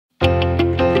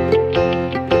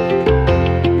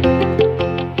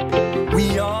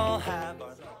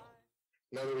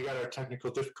got our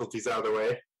technical difficulties out of the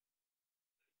way.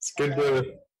 It's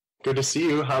good to see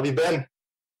you. How have you been?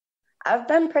 I've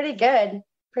been pretty good.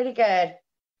 Pretty good.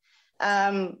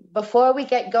 Before we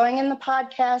get going in the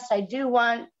podcast, I do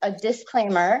want a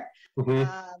disclaimer.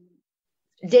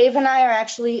 Dave and I are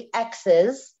actually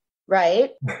exes,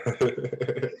 right?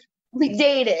 We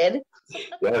dated.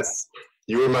 Yes.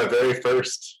 You were my very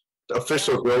first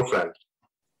official girlfriend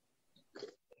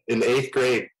in 8th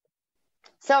grade.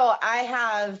 So I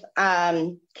have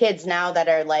kids now that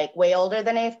are like way older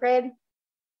than 8th grade.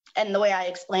 And the way I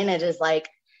explain it is like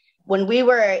when we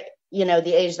were,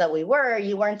 the age that we were,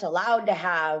 you weren't allowed to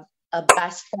have a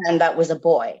best friend that was a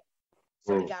boy.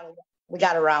 So we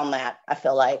got around that, I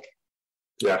feel like.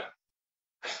 Yeah.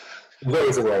 There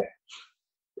was a way.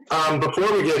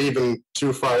 Before we get even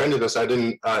too far into this, I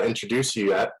didn't introduce you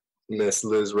yet, Miss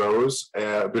Liz Rose.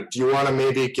 But do you want to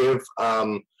maybe give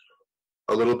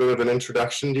a little bit of an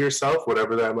introduction to yourself,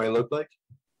 whatever that might look like?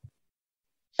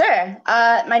 Sure.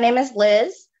 My name is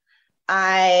Liz.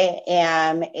 I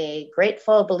am a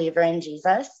grateful believer in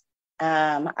Jesus.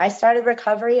 I started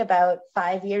recovery about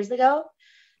 5 years ago.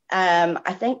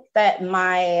 I think that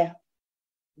my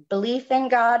belief in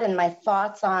God and my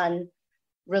thoughts on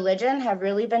religion have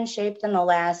really been shaped in the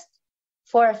last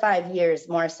 4 or 5 years,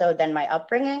 more so than my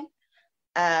upbringing.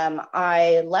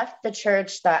 I left the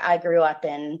church that I grew up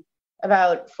in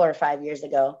about 4 or 5 years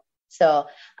ago. So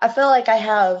I feel like I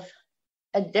have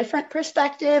a different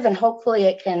perspective, and hopefully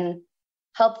it can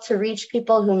help to reach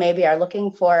people who maybe are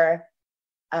looking for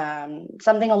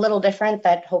something a little different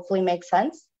that hopefully makes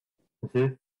sense.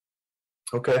 Mm-hmm.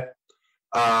 Okay.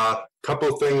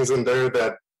 Couple things in there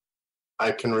that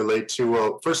I can relate to.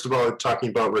 Well, first of all, talking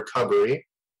about recovery,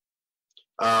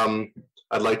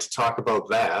 I'd like to talk about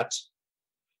that.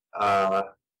 I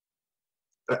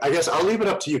guess I'll leave it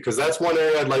up to you because that's one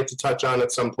area I'd like to touch on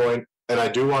at some point. And I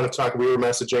do want to talk, we were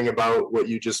messaging about what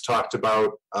you just talked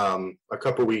about a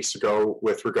couple weeks ago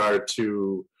with regard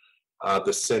to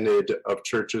the synod of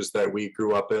churches that we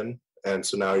grew up in. And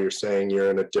so now you're saying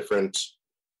you're in a different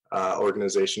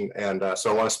organization. And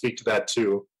so I want to speak to that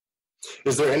too.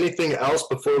 Is there anything else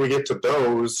before we get to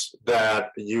those that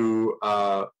you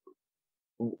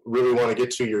really want to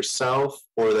get to yourself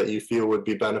or that you feel would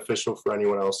be beneficial for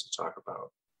anyone else to talk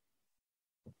about?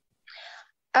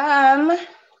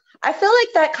 I feel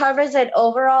like that covers it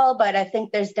overall, but I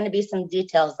think there's going to be some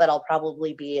details that I'll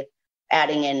probably be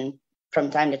adding in from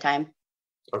time to time.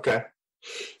 Okay.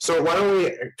 So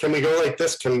can we go like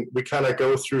this? Can we kind of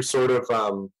go through sort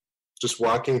of just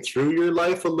walking through your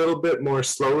life a little bit more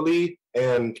slowly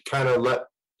and kind of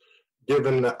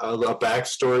given a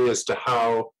backstory as to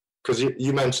how, because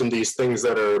you mentioned these things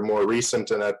that are more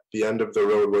recent and at the end of the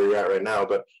road where you're at right now,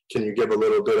 but can you give a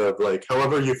little bit of like,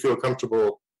 however you feel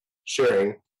comfortable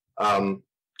sharing,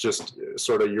 just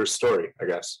sort of your story, I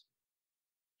guess?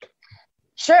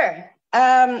 Sure.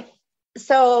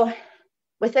 So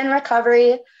within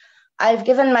recovery, I've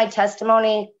given my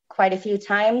testimony quite a few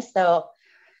times, so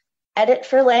edit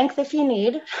for length if you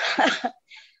need.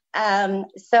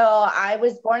 So I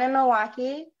was born in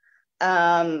Milwaukee.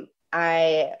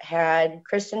 I had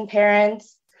Christian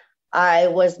parents. I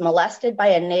was molested by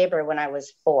a neighbor when I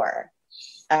was 4.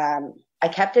 I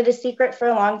kept it a secret for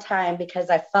a long time because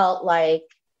I felt like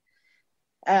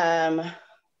I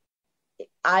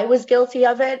was guilty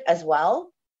of it as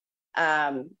well.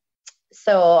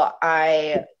 So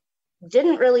I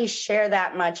didn't really share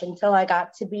that much until I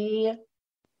got to be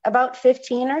about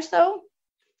 15 or so.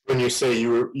 When you say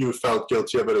you felt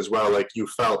guilty of it as well, like you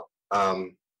felt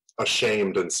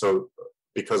ashamed, and so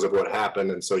because of what happened,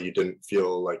 and so you didn't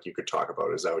feel like you could talk about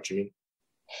it. Is that what you mean?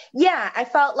 Yeah, I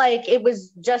felt like it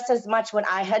was just as much what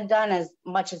I had done as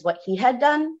much as what he had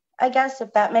done, I guess,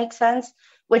 if that makes sense,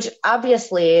 which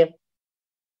obviously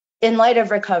in light of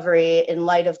recovery, in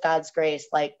light of God's grace,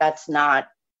 like I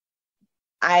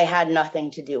had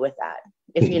nothing to do with that,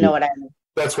 if you know what I mean.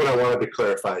 That's what I wanted to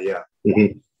clarify, yeah. Mm-hmm.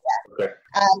 Yeah. Okay.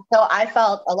 So I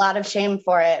felt a lot of shame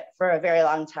for it for a very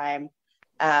long time.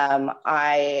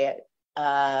 I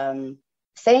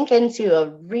sank into a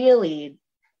really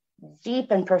deep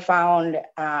and profound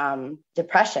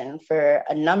depression for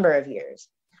a number of years,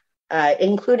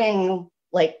 including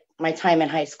like my time in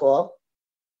high school.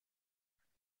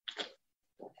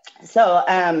 So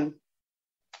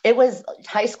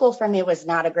high school for me was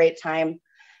not a great time.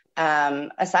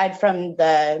 Aside from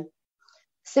the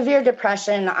severe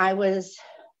depression, I was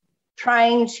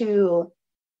trying to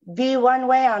be one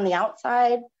way on the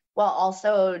outside while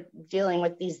also dealing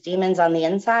with these demons on the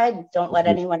inside. Don't let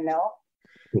anyone know.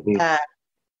 Mm-hmm.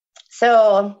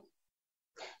 So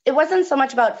it wasn't so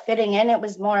much about fitting in. It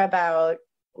was more about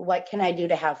what can I do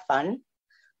to have fun?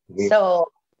 Mm-hmm.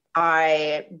 So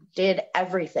I did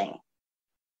everything.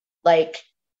 Like,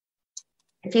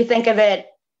 if you think of it,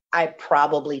 I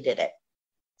probably did it,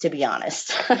 to be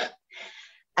honest.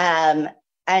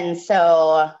 And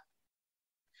so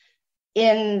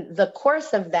in the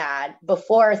course of that,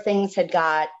 before things had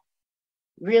got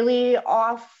really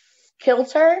off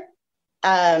kilter,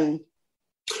 when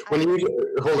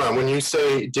you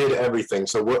say did everything,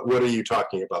 so what are you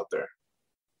talking about there?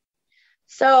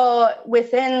 So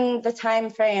within the time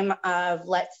frame of,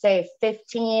 let's say,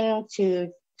 15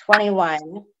 to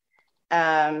 21,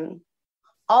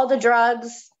 all the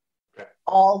drugs,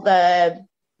 all the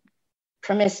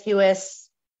promiscuous,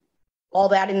 all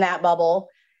that in that bubble.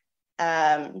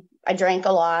 I drank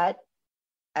a lot.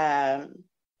 I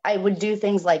would do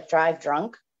things like drive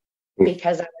drunk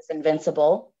because I was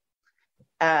invincible.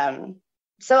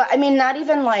 So, I mean,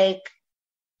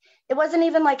 it wasn't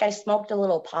even like I smoked a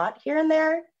little pot here and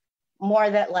there, more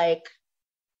that like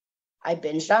I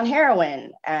binged on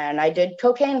heroin and I did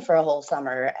cocaine for a whole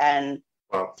summer. And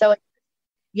so,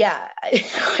 yeah,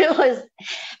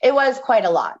 it was quite a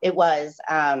lot. It was,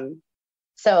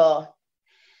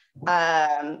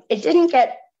 it didn't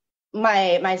get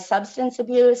my substance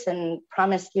abuse and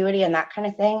promiscuity and that kind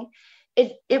of thing.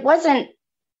 It wasn't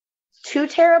too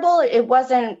terrible. It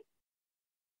wasn't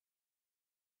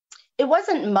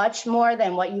much more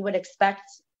than what you would expect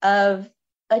of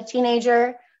a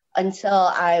teenager until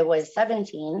I was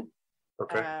 17.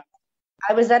 Okay.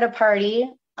 I was at a party.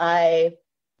 I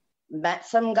met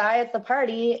some guy at the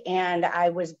party and I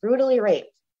was brutally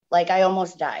raped. Like, I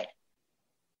almost died.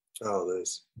 Oh,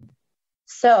 Liz.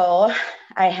 So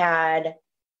I had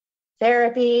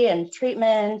therapy and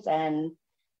treatment and,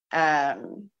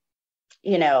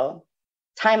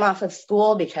 time off of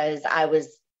school because I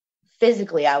was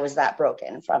that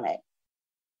broken from it.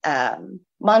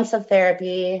 Months of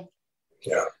therapy.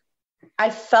 Yeah. I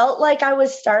felt like I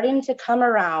was starting to come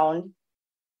around,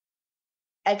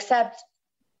 except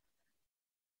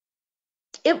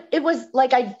it was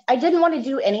like I didn't want to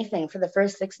do anything for the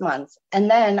first 6 months. And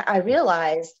then I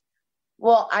realized,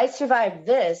 well, I survived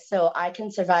this, so I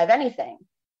can survive anything.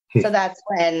 So that's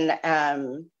when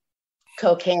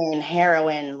cocaine,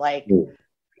 heroin, like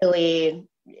really,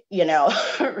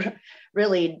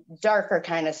 really darker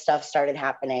kind of stuff started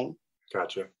happening.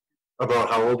 Gotcha. About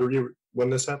how old were you when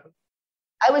this happened?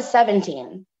 I was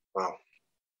 17. Wow.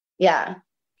 Yeah.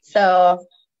 So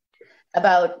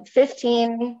about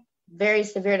 15, very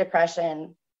severe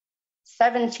depression.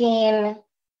 17,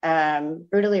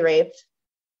 brutally raped.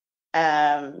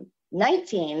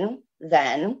 19,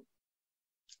 then,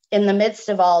 in the midst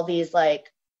of all these, it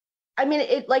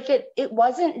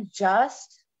wasn't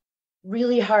just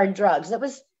really hard drugs. It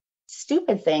was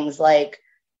stupid things like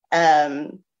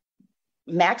maxing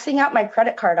out my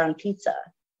credit card on pizza,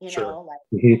 it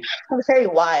was very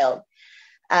wild.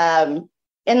 In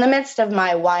the midst of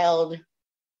my wild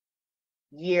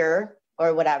year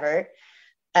or whatever,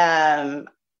 my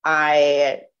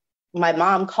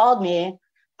mom called me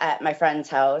at my friend's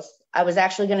house. I was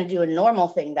actually going to do a normal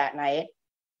thing that night.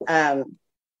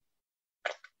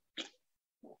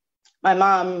 My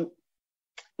mom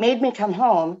made me come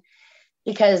home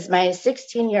because my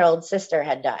 16-year-old sister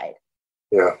had died.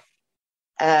 Yeah.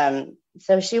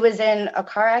 So she was in a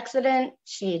car accident.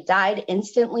 She died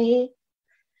instantly.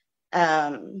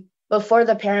 Before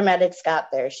the paramedics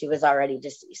got there, she was already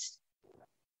deceased.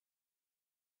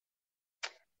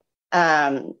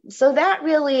 So that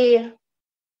really,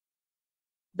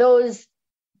 those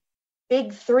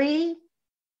big three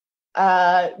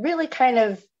really kind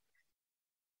of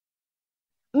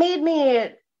made me,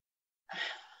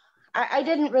 I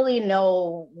didn't really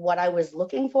know what I was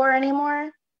looking for anymore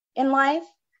in life.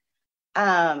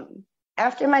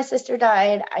 After my sister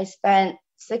died, I spent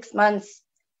 6 months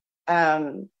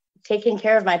taking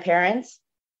care of my parents,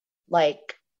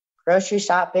 like grocery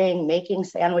shopping, making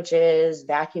sandwiches,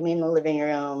 vacuuming the living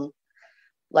room.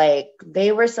 Like,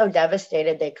 they were so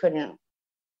devastated they couldn't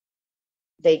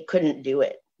do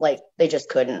it. Like, they just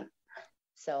couldn't.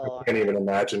 So I can't even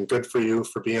imagine. Good for you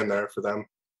for being there for them.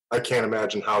 I can't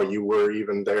imagine how you were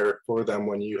even there for them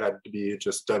when you had to be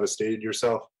just devastated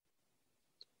yourself.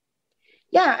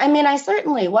 Yeah, I mean, I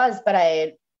certainly was, but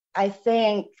I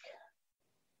think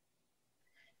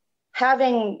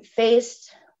having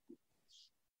faced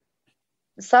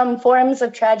some forms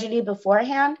of tragedy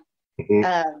beforehand,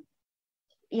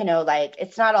 like,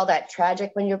 it's not all that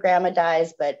tragic when your grandma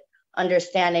dies, but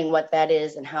understanding what that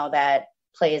is and how that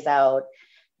plays out.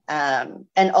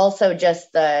 And also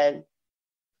just the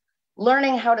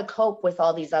learning how to cope with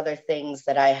all these other things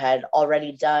that I had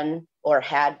already done or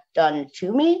had done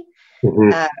to me.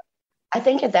 I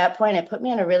think at that point, it put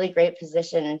me in a really great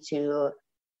position to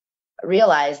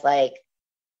realize, like,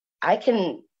 I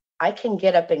can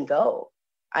get up and go.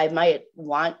 I might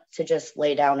want to just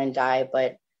lay down and die,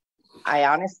 but I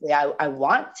honestly, I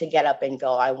want to get up and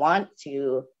go. I want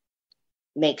to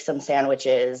make some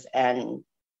sandwiches and,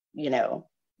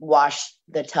 wash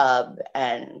the tub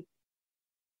and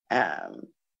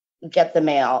get the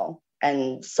mail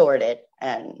and sort it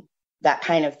and that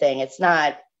kind of thing. It's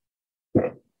not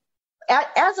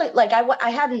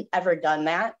I hadn't ever done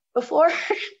that before.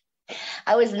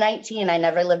 I was 19. I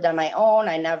never lived on my own.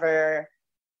 I never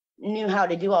knew how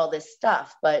to do all this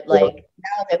stuff. But like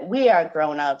now that we are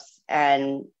grown-ups,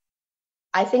 and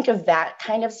I think of that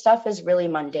kind of stuff as really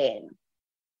mundane,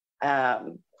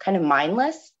 kind of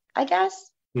mindless, I guess.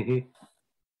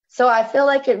 So I feel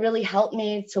like it really helped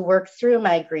me to work through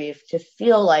my grief, to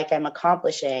feel like I'm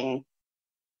accomplishing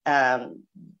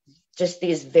just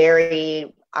these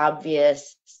very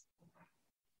obvious,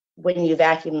 when you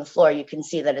vacuum the floor, you can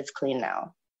see that it's clean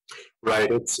now. Right.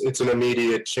 It's an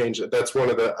immediate change. That's one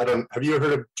of the, have you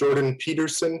heard of Jordan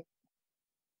Peterson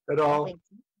at all?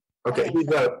 Okay.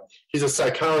 He's a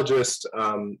psychologist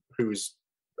who's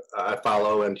I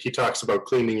follow, and he talks about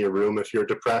cleaning your room if you're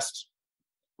depressed,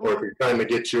 or if you're trying to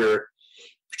get your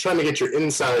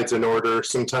insides in order.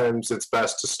 Sometimes it's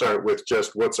best to start with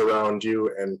just what's around you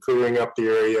and clearing up the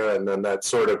area, and then that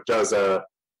sort of does a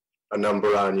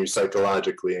number on you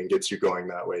psychologically and gets you going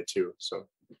that way too. So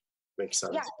makes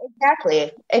sense. Yeah,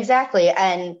 exactly.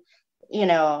 And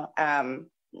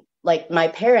like my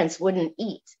parents wouldn't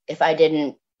eat if I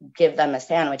didn't give them a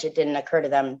sandwich. It didn't occur to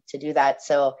them to do that.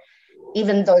 So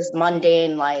even those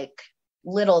mundane, like,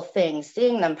 little things,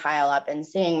 seeing them pile up and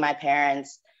seeing my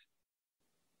parents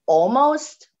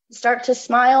almost start to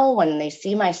smile when they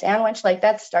see my sandwich, like,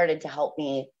 that started to help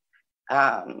me.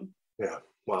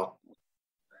 Wow.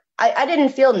 I didn't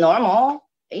feel normal,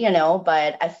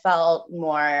 but I felt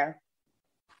more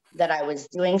that I was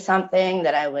doing something,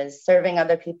 that I was serving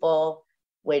other people,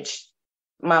 which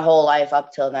my whole life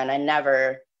up till then, I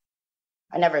never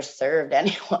served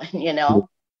anyone,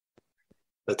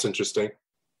 That's interesting.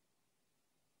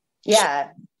 Yeah.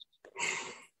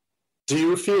 Do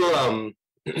you feel,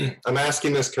 I'm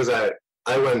asking this because I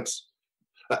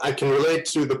can relate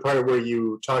to the part where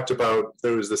you talked about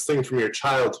there was this thing from your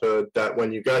childhood that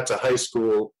when you got to high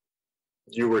school,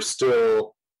 you were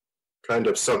still kind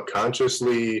of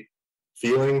subconsciously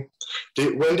feeling.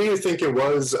 When do you think it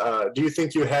was? Do you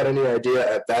think you had any idea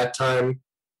at that time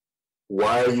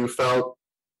why you felt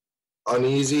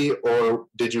uneasy, or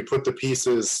did you put the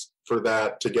pieces for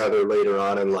that together later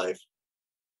on in life?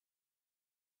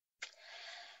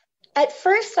 At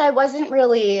first, I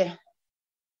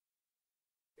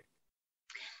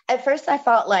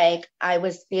felt like I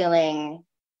was feeling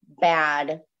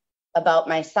bad about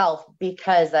myself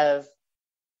because of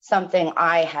something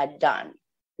I had done.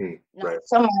 Not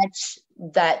so much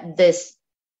that this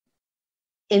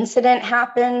incident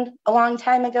happened a long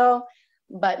time ago,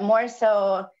 but more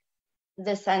so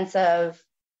the sense of,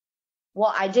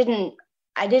 well, I didn't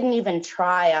even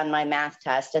try on my math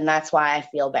test, and that's why I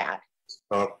feel bad.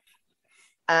 But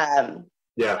I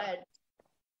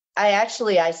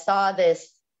saw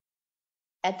this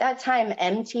at that time.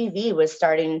 MTV was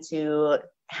starting to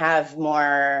have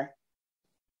more,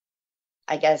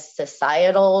 I guess,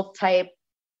 societal type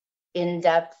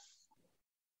in-depth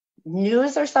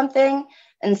news or something,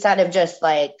 instead of just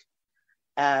like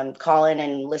call in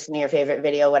and listen to your favorite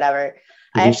video, whatever.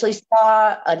 I actually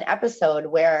saw an episode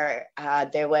where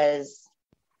there was,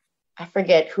 I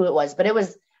forget who it was, but it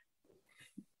was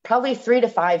probably 3 to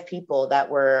 5 people that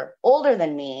were older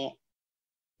than me,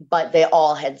 but they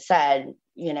all had said,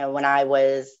 when I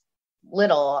was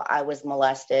little, I was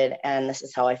molested, and this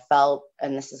is how I felt,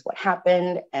 and this is what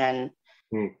happened. And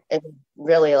it was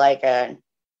really like I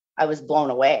was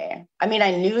blown away. I mean,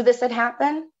 I knew this had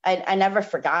happened. I never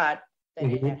forgot that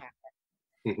it had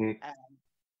happened.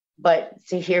 But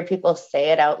to hear people say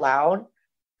it out loud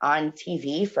on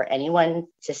TV, for anyone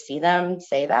to see them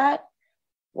say that,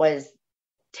 was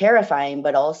terrifying,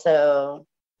 but also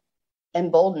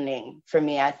emboldening for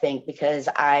me, I think, because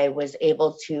I was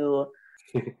able to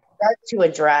start to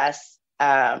address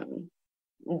the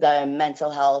mental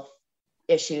health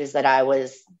issues that I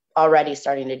was already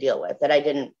starting to deal with, that I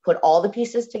didn't put all the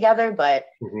pieces together, but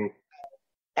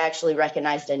actually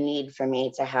recognized a need for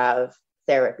me to have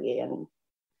therapy and,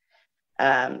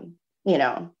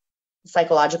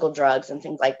 psychological drugs and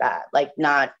things like that. Like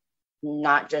not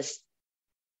just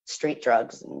street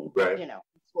drugs and,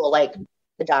 school, like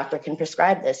the doctor can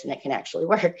prescribe this and it can actually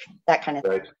work, that kind of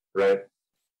thing. Right.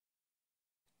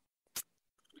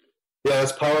 Yeah,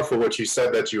 it's powerful what you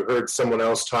said, that you heard someone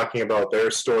else talking about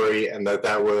their story and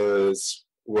that was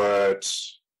what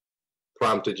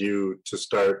prompted you to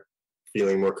start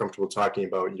feeling more comfortable talking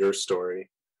about your story.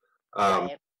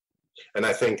 Right. And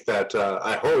I think that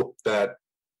I hope that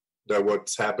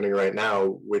what's happening right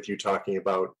now with you talking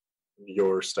about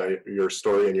your story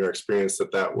and your experience,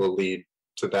 that will lead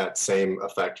to that same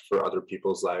effect for other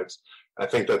people's lives. I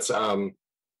think that's so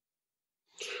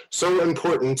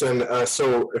important. And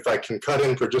so if I can cut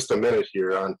in for just a minute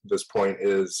here on this point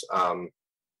is, I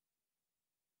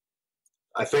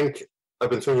think I've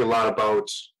been thinking a lot about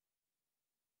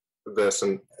this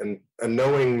and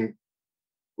knowing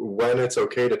when it's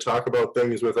okay to talk about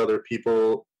things with other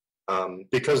people,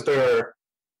 because there's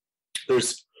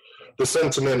the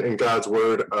sentiment in God's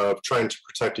word of trying to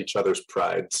protect each other's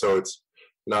pride. So it's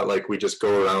not like we just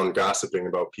go around gossiping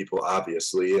about people,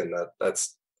 obviously, and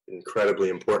that's incredibly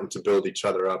important to build each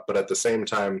other up. But at the same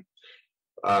time,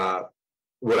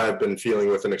 what I've been feeling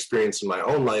with an experience in my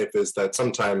own life is that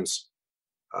sometimes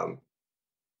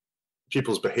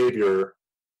people's behavior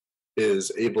is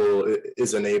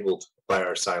enabled by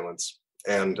our silence,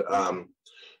 and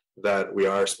that we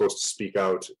are supposed to speak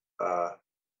out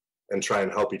and try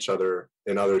and help each other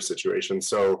in other situations.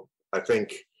 So I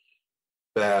think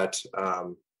that,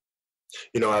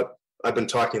 I've been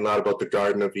talking a lot about the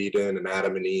Garden of Eden and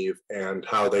Adam and Eve and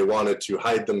how they wanted to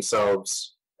hide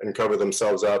themselves and cover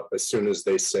themselves up as soon as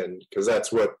they sinned, because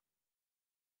that's what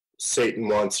Satan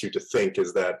wants you to think,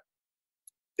 is that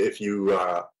if you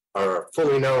are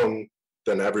fully known,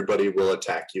 then everybody will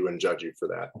attack you and judge you for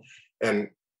that.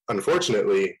 And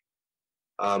unfortunately,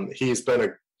 he's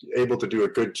been able to do a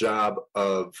good job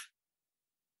of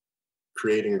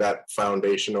creating that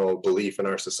foundational belief in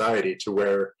our society to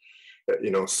where,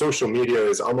 social media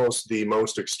is almost the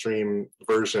most extreme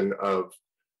version of,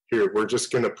 here, we're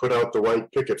just going to put out the white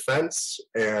picket fence,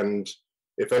 and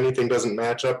if anything doesn't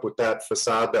match up with that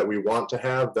facade that we want to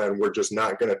have, then we're just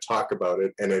not going to talk about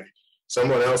it. And if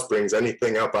someone else brings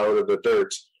anything up out of the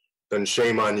dirt, then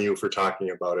shame on you for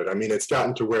talking about it. I mean, it's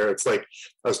gotten to where it's like,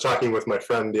 I was talking with my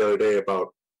friend the other day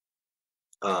about,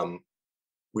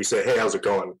 we say, hey, how's it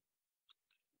going?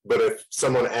 But if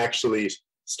someone actually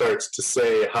starts to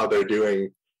say how they're doing,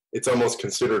 it's almost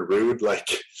considered rude. Like,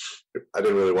 I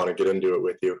didn't really want to get into it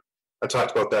with you. I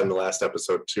talked about that in the last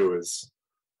episode too, is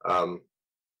I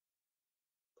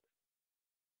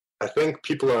think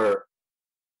people are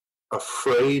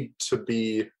afraid to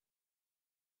be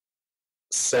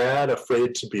sad,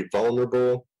 afraid to be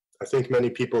vulnerable. I think many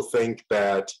people think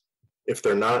that if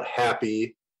they're not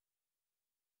happy,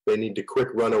 they need to quick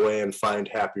run away and find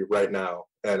happy right now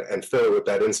and fill it with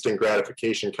that instant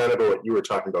gratification, kind of what you were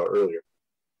talking about earlier.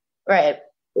 Right.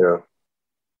 Yeah.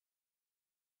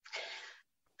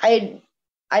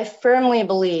 I firmly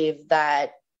believe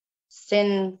that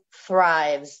sin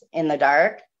thrives in the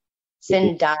dark.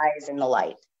 Sin dies in the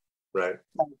light. Right.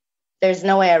 There's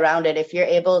no way around it. If you're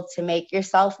able to make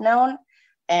yourself known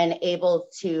and able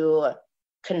to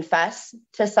confess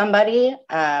to somebody,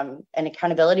 an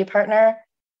accountability partner,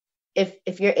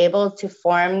 if you're able to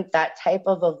form that type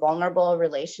of a vulnerable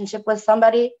relationship with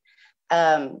somebody,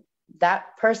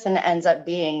 that person ends up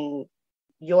being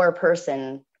your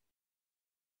person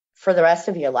for the rest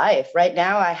of your life. Right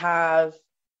now, I have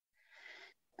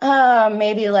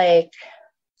maybe like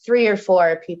 3 or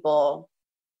 4 people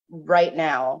right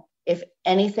now. If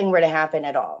anything were to happen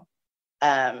at all,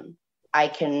 I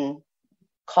can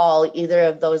call either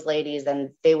of those ladies and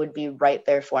they would be right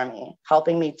there for me,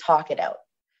 helping me talk it out.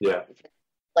 Yeah.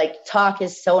 Like, talk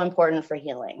is so important for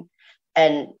healing,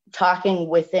 and talking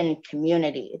within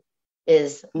community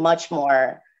is much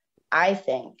more, I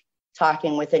think,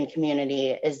 talking within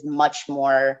community is much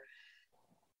more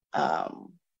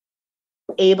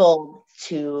able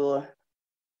to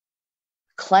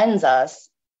cleanse us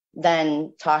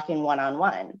than talking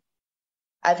one-on-one.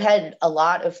 I've had a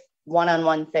lot of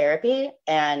one-on-one therapy,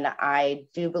 and I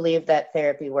do believe that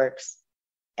therapy works.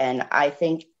 And I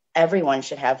think everyone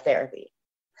should have therapy.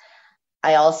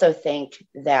 I also think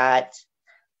that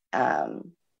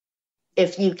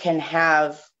if you can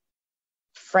have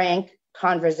frank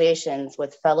conversations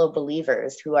with fellow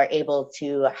believers who are able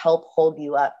to help hold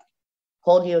you up,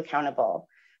 hold you accountable,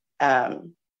 how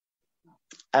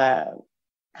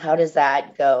does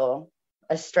that go?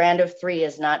 A strand of 3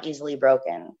 is not easily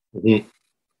broken. Mm-hmm.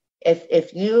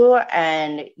 If you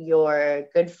and your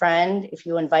good friend, if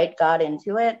you invite God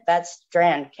into it, that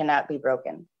strand cannot be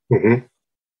broken. Mm-hmm.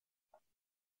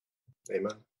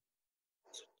 Amen.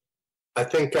 I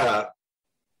think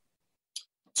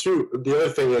the other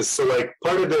thing is, so like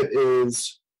part of it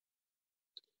is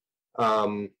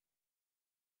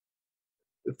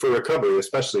for recovery,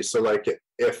 especially. So like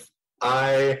if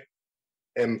I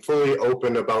am fully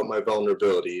open about my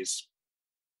vulnerabilities,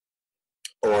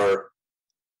 or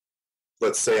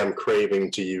let's say I'm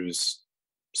craving to use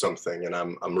something and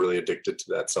I'm really addicted to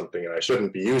that something and I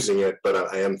shouldn't be using it,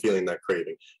 but I am feeling that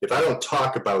craving. If I don't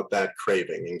talk about that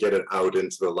craving and get it out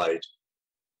into the light,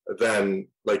 then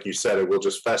like you said, it will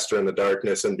just fester in the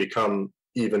darkness and become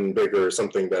even bigger,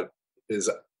 something that is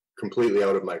completely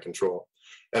out of my control.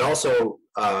 And also,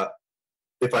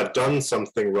 if I've done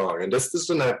something wrong, and this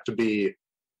doesn't have to be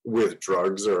with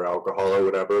drugs or alcohol or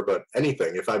whatever, but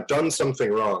anything, if I've done something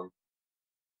wrong,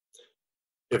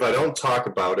 if I don't talk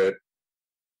about it,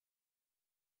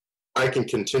 I can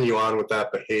continue on with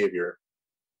that behavior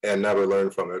and never learn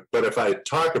from it. But if I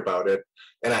talk about it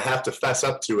and I have to fess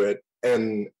up to it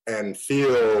and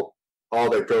feel all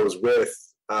that goes with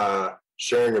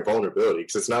sharing a vulnerability,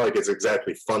 because it's not like it's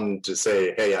exactly fun to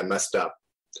say, hey, I messed up.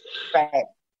 Right.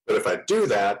 But if I do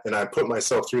that and I put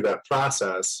myself through that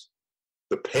process,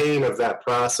 the pain of that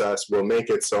process will make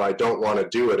it so I don't want to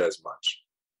do it as much.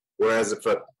 Whereas if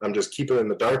I'm just keeping it in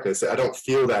the darkness, I don't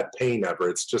feel that pain ever.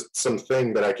 It's just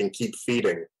something that I can keep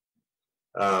feeding.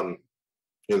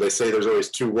 They say there's always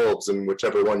two wolves, and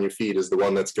whichever one you feed is the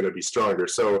one that's going to be stronger.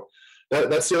 So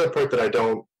that's the other part that I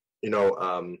don't, we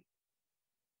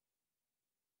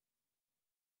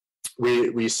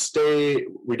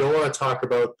don't want to talk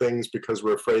about things because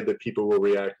we're afraid that people will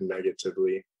react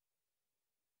negatively.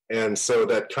 And so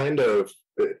that kind of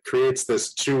creates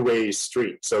this two-way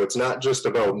street. So it's not just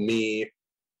about me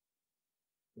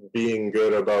being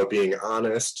good about being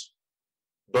honest,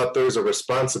 but there's a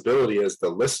responsibility as the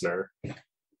listener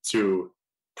to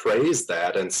praise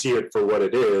that and see it for what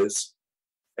it is.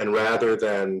 And rather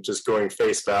than just going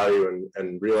face value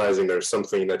and realizing there's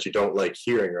something that you don't like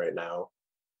hearing right now,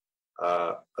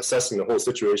 assessing the whole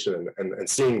situation and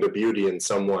seeing the beauty in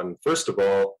someone, first of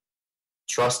all,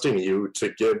 trusting you to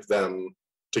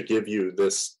give you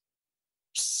this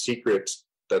secret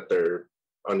that they're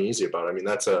uneasy about. I mean,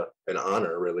 that's an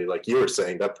honor, really. Like you were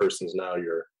saying, that person's now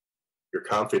your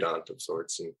confidant of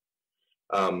sorts. And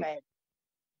Right.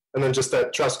 and then just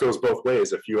that trust goes both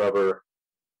ways. If you ever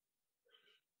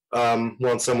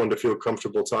want someone to feel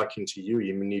comfortable talking to you,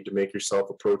 you need to make yourself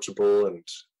approachable and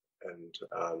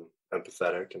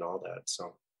empathetic and all that.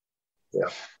 So, yeah.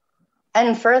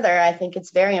 And further, I think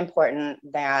it's very important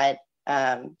that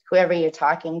whoever you're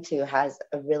talking to has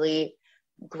a really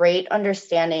great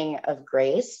understanding of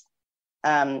grace.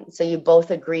 So you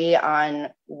both agree on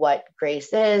what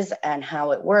grace is and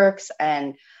how it works,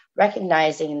 and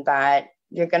recognizing that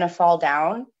you're going to fall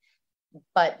down.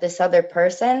 But this other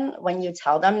person, when you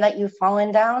tell them that you've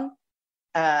fallen down,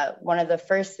 one of the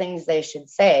first things they should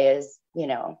say is,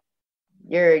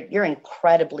 you're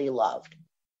incredibly loved.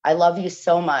 I love you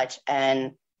so much.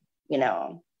 And,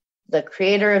 the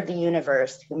creator of the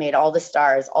universe, who made all the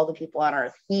stars, all the people on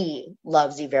earth, he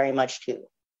loves you very much too,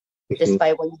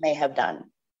 despite what you may have done.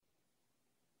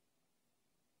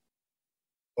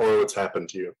 Or what's happened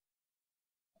to you.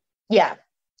 Yeah.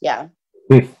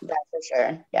 That's for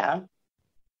sure. Yeah.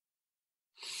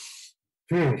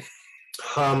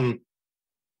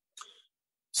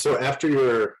 So after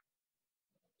your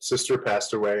sister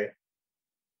passed away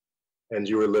and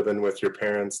you were living with your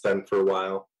parents then for a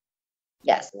while,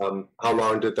 Yes. how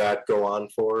long did that go on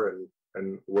for,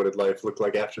 and what did life look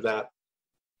like after that?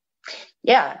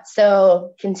 Yeah.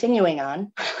 So continuing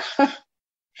on,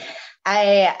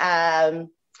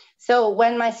 so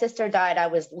when my sister died, I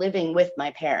was living with my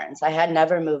parents. I had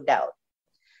never moved out.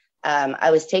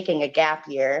 I was taking a gap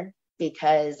year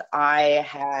because I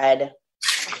had,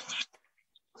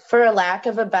 for a lack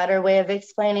of a better way of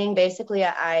explaining, basically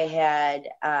I had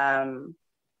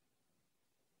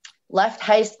left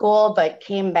high school, but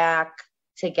came back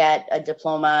to get a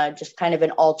diploma, just kind of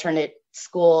an alternate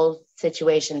school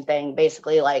situation thing,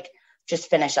 basically like just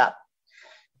finish up.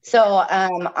 So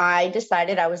I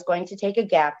decided I was going to take a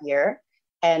gap year,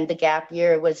 and the gap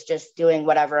year was just doing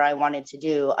whatever I wanted to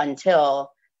do until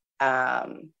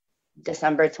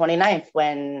December 29th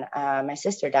when my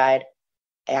sister died.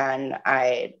 And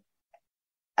I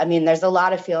mean, there's a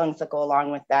lot of feelings that go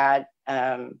along with that.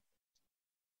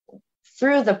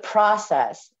 Through the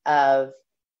process of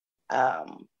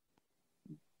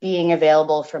being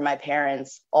available for my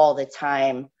parents all the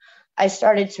time, I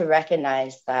started to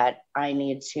recognize that I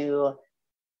need to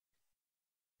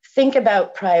think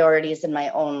about priorities in my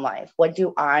own life. What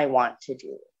do I want to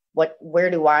do?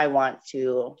 Where do I want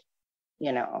to,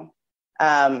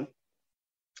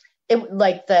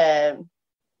 like the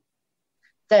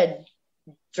the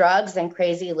drugs and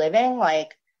crazy living,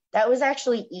 like that was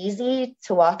actually easy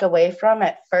to walk away from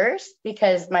at first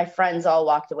because my friends all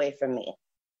walked away from me.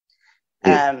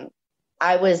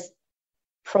 I was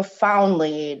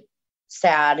profoundly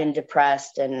sad and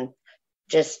depressed and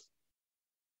just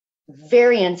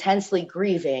very intensely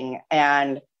grieving.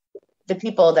 And the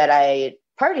people that I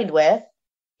partied with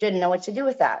didn't know what to do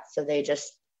with that. So they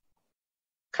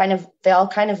all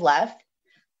kind of left.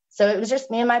 So it was just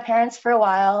me and my parents for a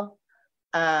while.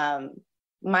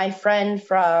 My friend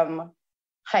from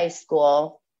high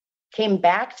school came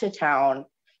back to town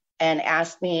and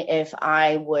asked me if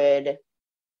I would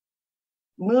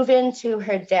move into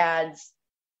her dad's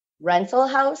rental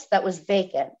house that was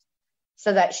vacant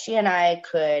so that she and I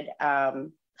could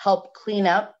help clean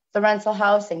up the rental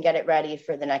house and get it ready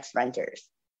for the next renters.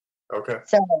 Okay.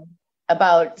 So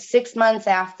about 6 months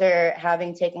after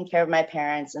having taken care of my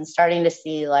parents and starting to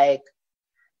see like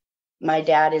my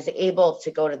dad is able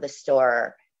to go to the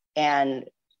store, and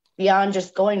beyond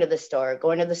just going to the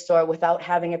store without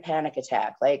having a panic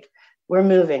attack, like we're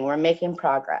moving, we're making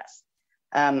progress.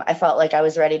 I felt like I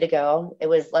was ready to go. It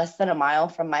was less than a mile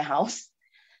from my house.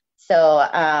 So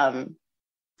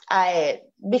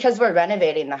because we're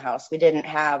renovating the house, we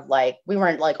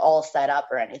weren't like all set up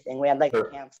or anything. We had like a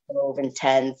camp stove and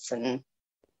tents. And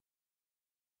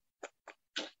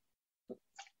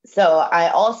so I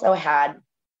also had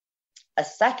a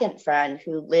second friend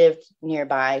who lived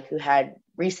nearby who had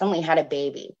recently had a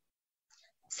baby.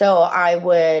 So I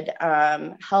would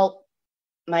help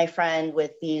my friend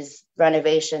with these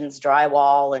renovations,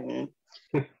 drywall, and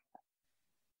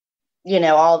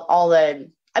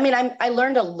I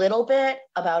learned a little bit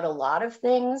about a lot of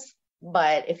things,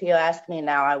 but if you ask me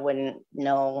now, I wouldn't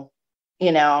know,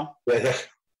 Yeah.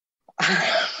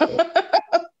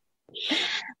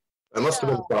 That must have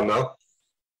been fun, though.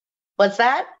 What's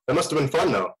that? That must have been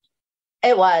fun, though.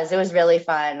 It was really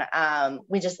fun.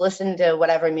 We just listened to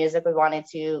whatever music we wanted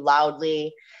to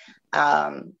loudly.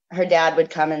 Her dad would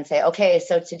come and say, okay,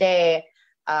 so today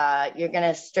you're going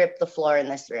to strip the floor in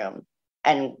this room.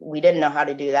 And we didn't know how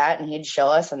to do that. And he'd show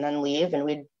us and then leave, and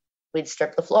we'd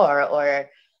strip the floor or,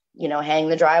 hang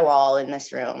the drywall in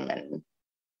this room. And,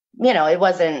 it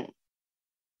wasn't,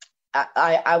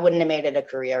 I wouldn't have made it a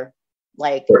career.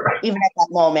 Like, even at that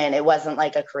moment, it wasn't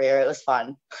like a career. It was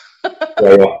fun.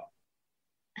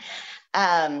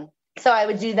 So I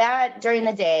would do that during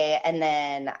the day. And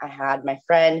then I had my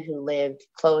friend who lived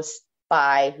close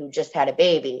by who just had a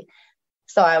baby.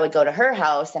 So I would go to her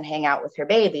house and hang out with her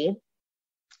baby.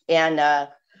 And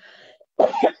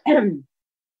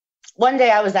one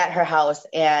day I was at her house,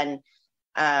 and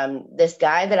this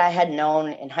guy that I had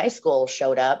known in high school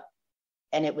showed up.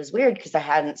 And it was weird because I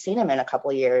hadn't seen him in a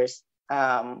couple of years.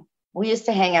 We used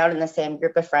to hang out in the same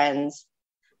group of friends.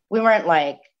 We weren't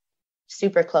like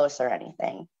super close or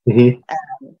anything. Mm-hmm.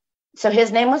 So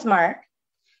his name was Mark,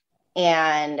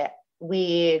 and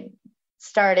we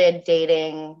started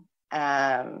dating.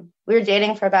 We were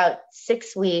dating for about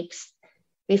 6 weeks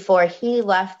before he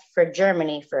left for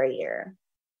Germany for a year.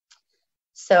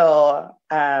 So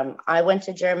I went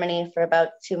to Germany for about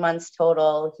 2 months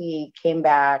total. He came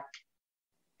back.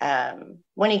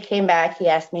 When he came back, he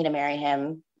asked me to marry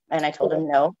him, and I told him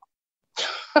no.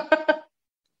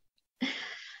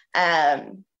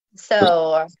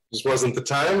 So just wasn't the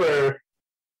time, or?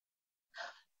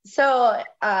 So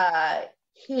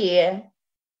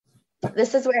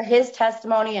this is where his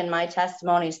testimony and my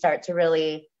testimony start to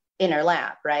really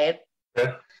interlap, right?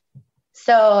 Yeah.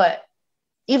 So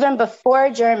even before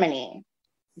Germany,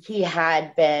 he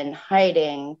had been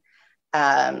hiding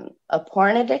a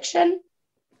porn addiction.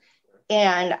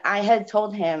 And I had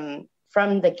told him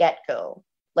from the get-go,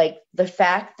 like the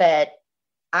fact that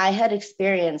I had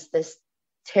experienced this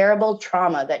terrible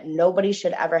trauma that nobody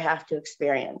should ever have to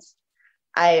experience.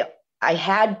 I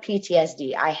had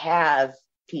PTSD. I have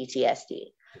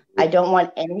PTSD. I don't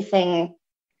want anything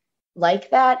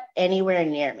like that anywhere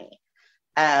near me.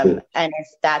 And if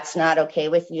that's not okay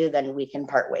with you, then we can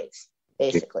part ways,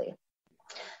 basically.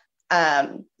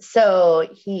 So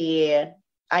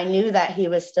I knew that he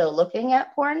was still looking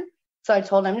at porn. So I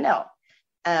told him no.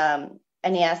 And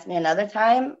he asked me another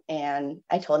time, and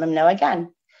I told him no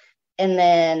again. And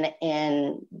then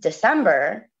in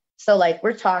December, so like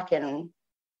we're talking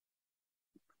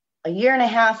a year and a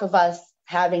half of us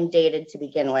having dated to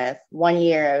begin with, 1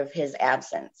 year of his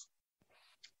absence.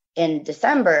 In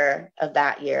December of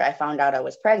that year, I found out I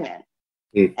was pregnant.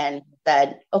 And he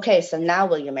said, okay, so now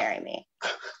will you marry me?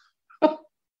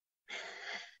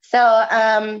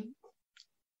 So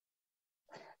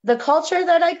the culture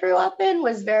that I grew up in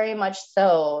was very much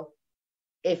so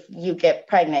if you get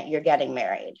pregnant, you're getting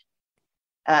married.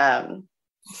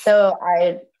 So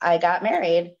I got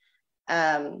married.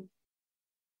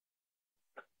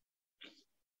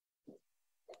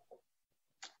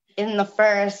 In the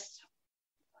first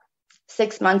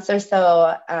 6 months or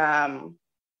so,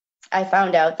 I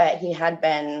found out that he had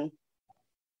been,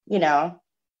 you know,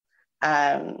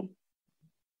 and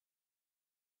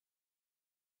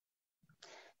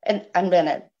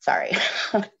sorry.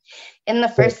 In the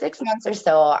first 6 months or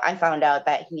so, I found out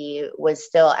that he was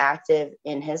still active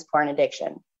in his porn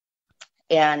addiction.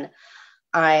 And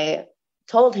I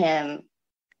told him,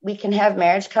 we can have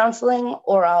marriage counseling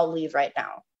or I'll leave right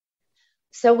now.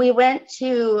 So we went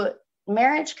to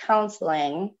marriage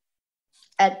counseling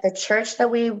at the church that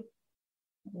we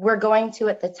were going to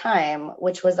at the time,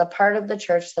 which was a part of the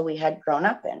church that we had grown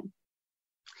up in.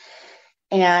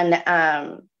 And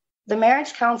the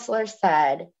marriage counselor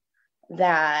said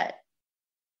that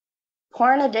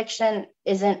porn addiction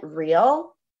isn't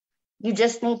real. You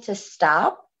just need to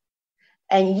stop.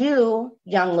 And you,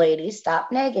 young lady,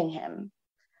 stop nagging him.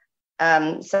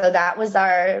 So that was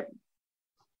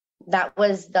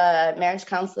the marriage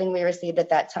counseling we received at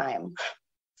that time.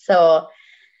 So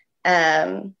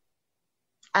I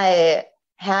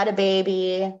had a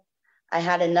baby. I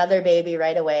had another baby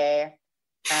right away.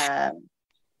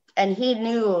 And he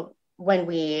knew when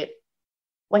he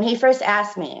first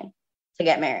asked me to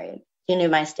get married, he knew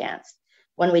my stance.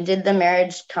 When we did the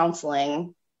marriage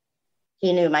counseling,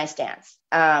 he knew my stance.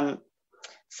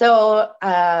 So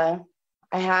I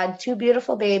had 2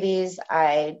 beautiful babies.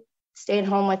 I stayed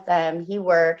home with them. He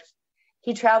worked.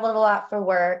 He traveled a lot for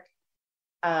work.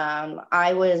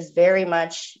 I was very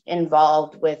much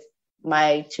involved with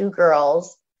my 2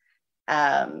 girls.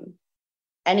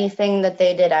 Anything that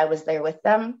they did, I was there with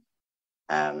them.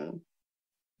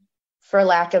 For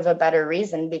lack of a better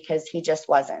reason, because he just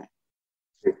wasn't.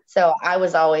 So I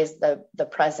was always the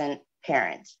present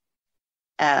parent.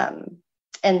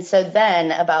 And so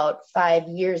then about 5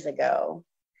 years ago,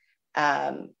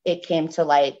 it came to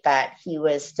light that he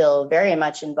was still very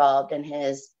much involved in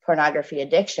his pornography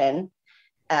addiction,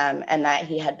 and that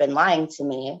he had been lying to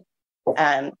me.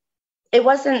 It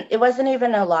wasn't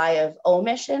even a lie of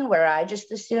omission where I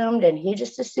just assumed and he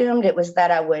just assumed. It was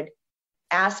that I would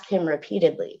ask him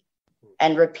repeatedly,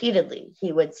 and repeatedly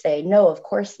he would say, no, of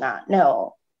course not.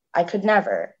 No, I could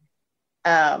never.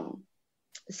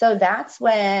 So that's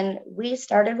when we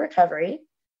started recovery.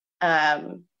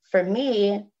 For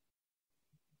me,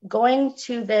 going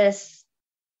to this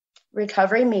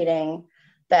recovery meeting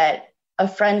that a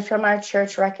friend from our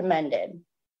church recommended.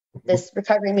 This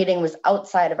recovery meeting was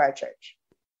outside of our church.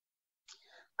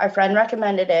 Our friend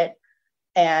recommended it,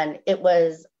 and it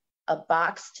was a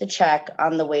box to check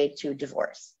on the way to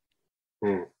divorce.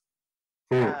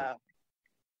 At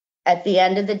the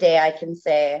end of the day, I can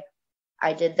say,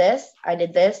 I did this, I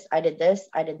did this, I did this,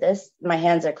 I did this. My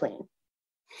hands are clean.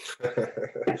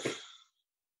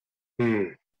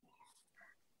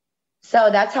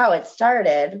 So that's how it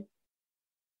started.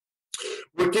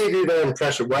 What gave you that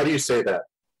impression? Why do you say that?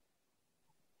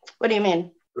 What do you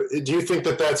mean? Do you think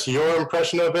that that's your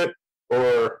impression of it?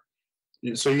 Or,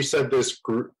 so you said this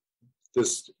group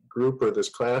or this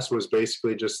class was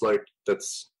basically just like,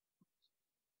 that's,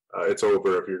 it's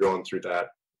over if you're going through that.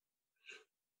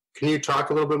 Can you talk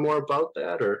a little bit more about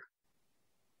that, or?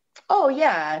 Oh,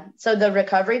 yeah. So the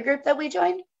recovery group that we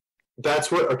joined? That's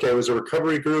what, okay, it was a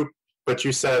recovery group, but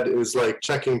you said it was like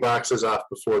checking boxes off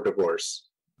before divorce.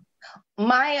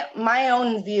 My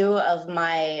own view of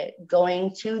my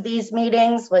going to these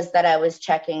meetings was that I was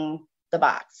checking the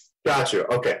box. Gotcha.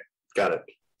 Okay. Got it.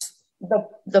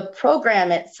 The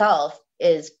program itself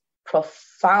is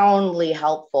profoundly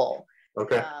helpful.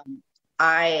 Okay.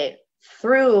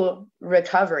 Through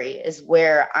recovery is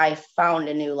where I found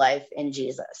a new life in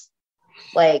Jesus.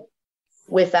 Like,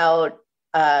 without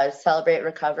Celebrate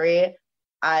Recovery,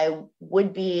 I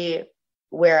would be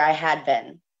where I had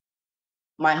been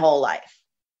my whole life.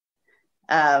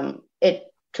 It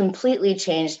completely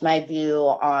changed my view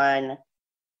on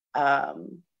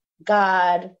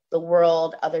God, the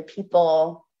world, other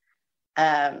people.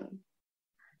 I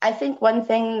think one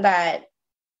thing that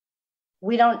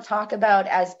we don't talk about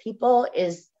as people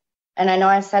is, and I know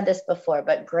I've said this before,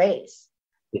 but grace.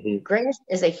 Mm-hmm. Grace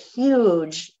is a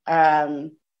huge,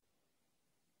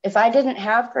 if I didn't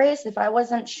have grace, if I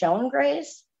wasn't shown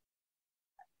grace,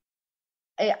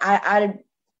 I'd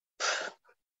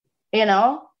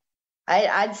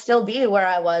still be where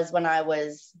I was when I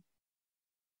was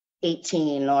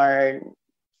 18 or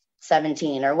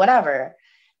 17 or whatever.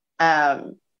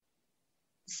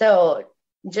 So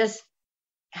just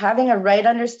having a right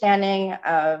understanding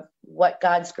of what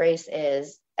God's grace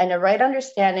is, and a right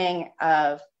understanding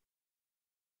of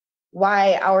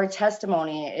why our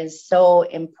testimony is so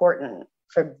important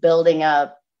for building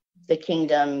up the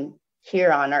kingdom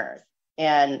here on earth,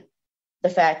 and the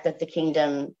fact that the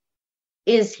kingdom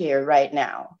is here right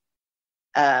now.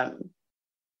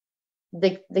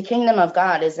 The kingdom of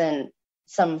God isn't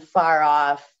some far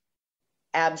off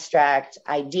abstract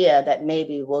idea that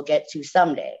maybe we'll get to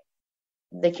someday.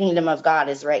 The kingdom of God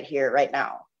is right here, right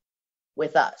now,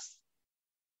 with us.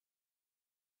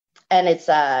 And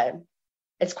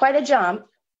it's quite a jump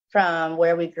from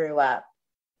where we grew up,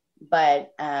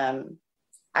 but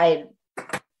I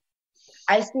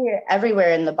see it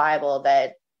everywhere in the Bible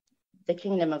that the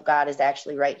kingdom of God is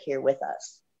actually right here with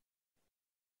us.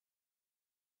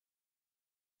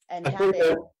 And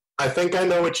I think I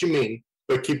know what you mean,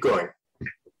 but keep going.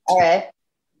 All right.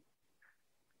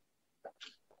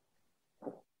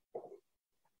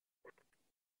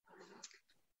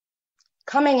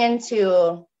 Coming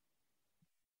into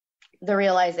the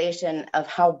realization of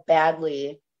how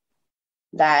badly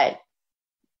that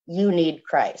you need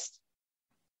Christ,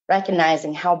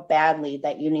 recognizing how badly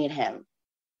that you need him,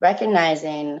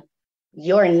 recognizing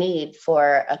your need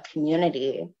for a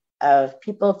community of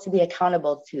people to be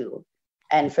accountable to,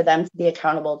 and for them to be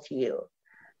accountable to you,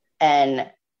 and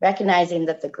recognizing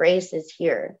that the grace is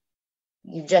here.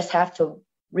 You just have to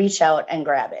reach out and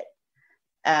grab it.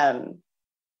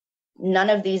 None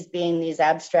of these being these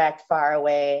abstract, far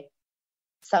away,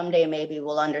 someday maybe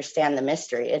we'll understand the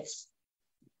mystery. It's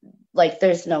like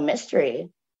there's no mystery.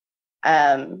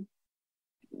 The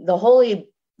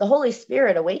Holy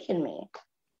Spirit awakened me.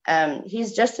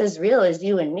 He's just as real as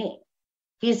you and me.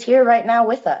 He's here right now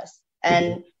with us.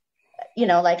 And, you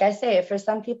know, like I say, for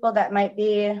some people that might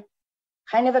be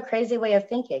kind of a crazy way of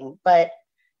thinking, but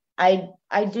I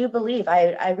do believe,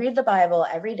 I read the Bible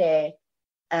every day,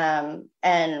 and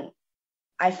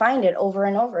I find it over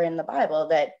and over in the Bible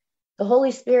that the Holy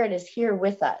Spirit is here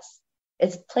with us.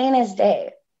 It's plain as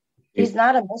day. He's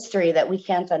not a mystery that we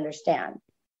can't understand.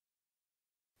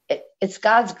 It's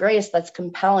God's grace that's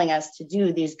compelling us to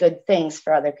do these good things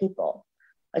for other people.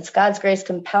 It's God's grace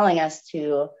compelling us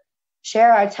to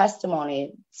share our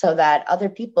testimony so that other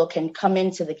people can come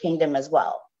into the kingdom as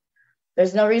well.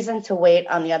 There's no reason to wait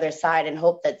on the other side and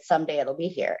hope that someday it'll be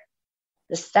here.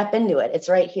 Just step into it. It's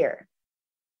right here.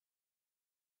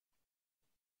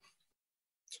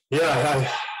 Yeah,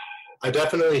 I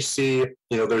definitely see,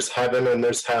 you know, there's heaven and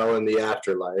there's hell in the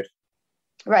afterlife.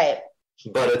 Right.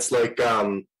 But it's like,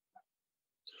 you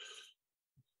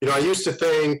know, I used to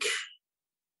think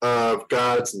of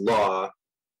God's law,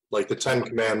 like the Ten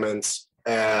Commandments,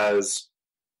 as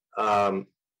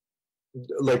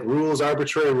like rules,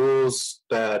 arbitrary rules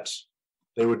that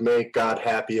they would make God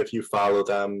happy if you follow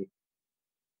them.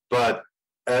 But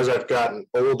as I've gotten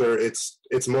older,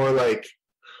 it's more like,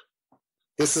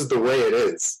 this is the way it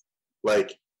is.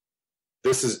 Like,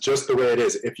 this is just the way it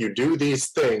is. If you do these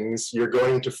things, you're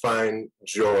going to find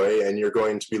joy and you're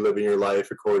going to be living your life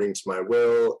according to my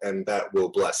will, and that will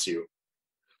bless you.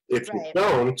 If you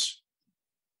don't,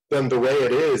 then the way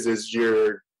it is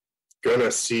you're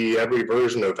gonna see every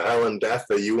version of hell and death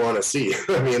that you want to see.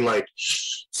 I mean, like,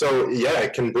 so yeah,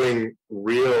 it can bring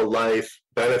real life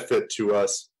benefit to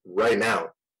us right now.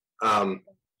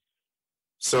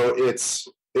 So it's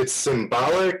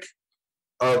symbolic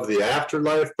of the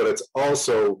afterlife, but it's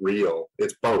also real.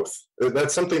 It's both.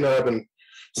 That's something that I've been,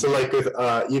 so like with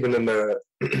even in the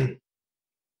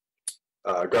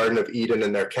Garden of Eden,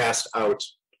 and they're cast out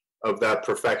of that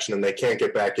perfection and they can't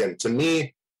get back in. To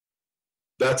me,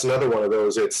 that's another one of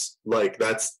those. It's like,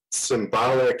 that's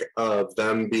symbolic of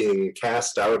them being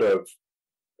cast out of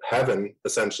heaven,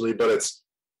 essentially, but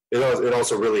it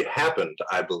also really happened,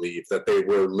 I believe, that they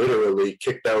were literally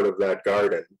kicked out of that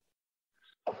garden.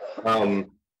 And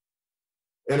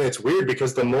it's weird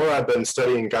because the more I've been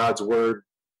studying God's word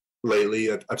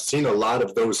lately, I've seen a lot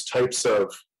of those types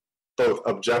of both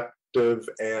objective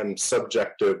and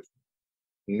subjective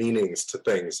meanings to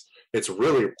things. It's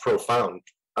really profound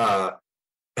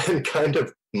and kind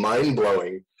of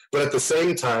mind-blowing, but at the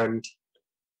same time,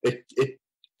 it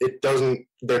doesn't,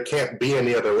 there can't be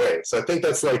any other way. So I think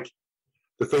that's like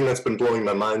the thing that's been blowing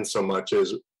my mind so much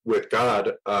is with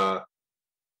God, I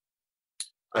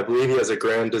believe he has a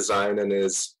grand design and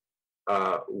is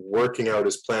working out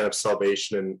his plan of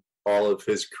salvation in all of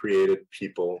his created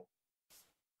people.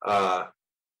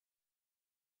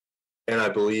 And I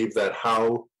believe that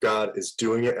how God is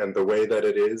doing it and the way that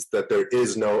it is, that there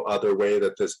is no other way,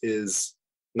 that this is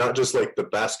not just like the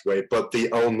best way, but the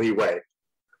only way.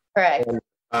 Correct.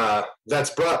 That's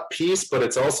brought peace, but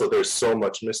it's also, there's so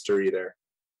much mystery there.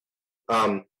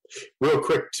 Real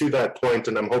quick to that point,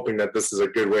 and I'm hoping that this is a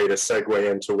good way to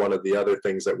segue into one of the other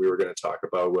things that we were going to talk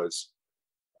about was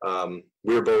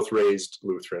we were both raised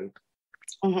Lutheran.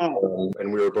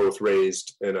 And we were both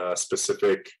raised in a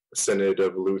specific synod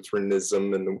of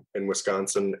Lutheranism in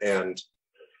Wisconsin. And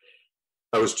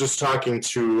I was just talking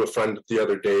to a friend the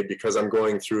other day because I'm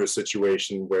going through a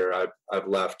situation where I've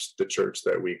left the church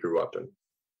that we grew up in.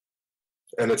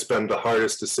 And it's been the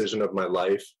hardest decision of my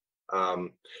life.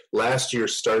 Last year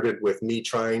started with me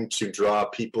trying to draw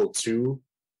people to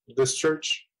this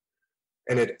church.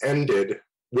 And it ended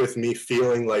with me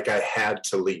feeling like I had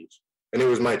to leave. And it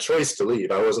was my choice to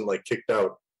leave. I wasn't like kicked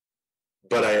out,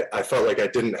 but I felt like I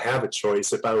didn't have a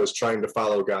choice if I was trying to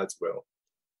follow God's will.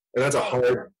 And that's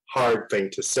a hard thing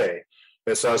to say.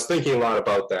 And so I was thinking a lot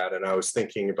about that. And I was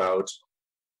thinking about,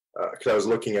 because I was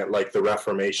looking at like the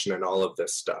Reformation and all of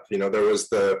this stuff. You know, there was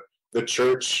the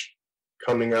church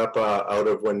coming up out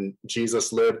of when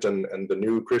Jesus lived and the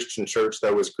new Christian church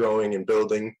that was growing and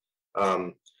building,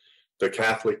 the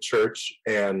Catholic Church.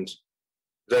 And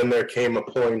then there came a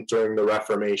point during the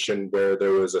Reformation where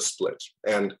there was a split.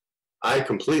 And I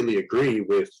completely agree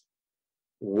with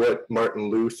what Martin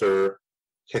Luther,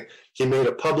 he made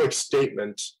a public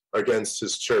statement against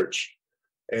his church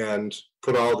and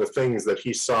put all the things that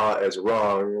he saw as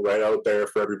wrong right out there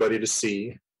for everybody to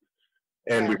see.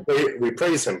 And we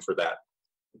praise him for that.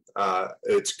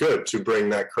 It's good to bring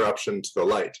that corruption to the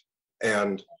light.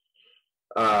 And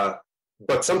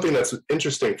but something that's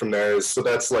interesting from there is, so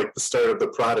that's like the start of the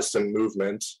Protestant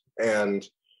movement, and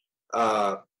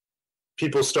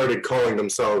people started calling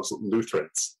themselves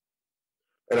Lutherans.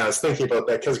 And I was thinking about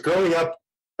that because growing up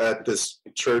at this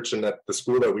church and at the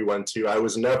school that we went to, I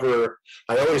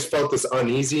always felt this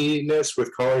uneasiness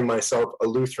with calling myself a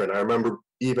Lutheran. I remember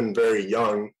even very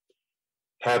young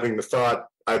having the thought,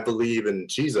 I believe in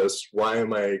Jesus. Why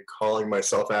am I calling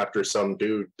myself after some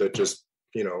dude that just,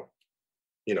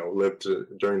 lived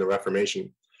during the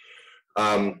Reformation?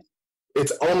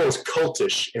 It's almost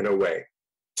cultish in a way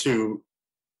to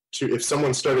if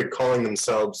someone started calling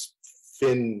themselves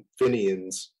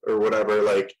Finians or whatever,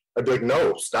 like I'd be like,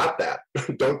 no, stop that.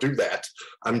 Don't do that.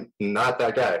 I'm not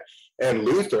that guy. And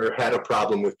Luther had a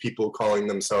problem with people calling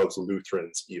themselves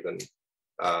Lutherans even,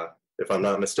 if I'm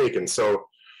not mistaken. So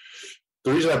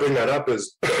the reason I bring that up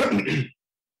is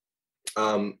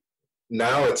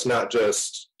now it's not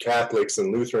just Catholics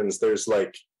and Lutherans. There's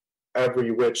like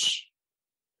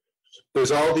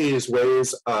there's all these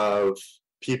ways of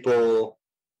people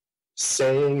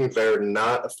saying they're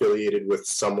not affiliated with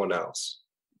someone else.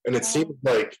 And it seems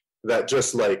like that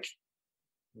just like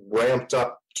ramped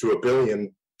up to 1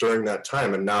 billion during that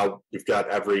time. And now you've got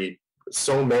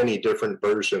so many different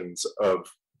versions of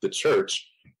the church.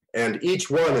 And each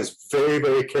one is very,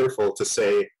 very careful to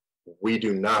say, we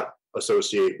do not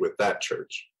associate with that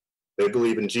church. They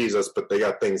believe in Jesus, but they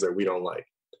got things that we don't like.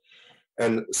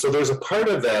 And so there's a part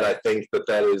of that, I think,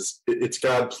 it's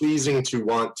God pleasing to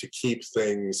want to keep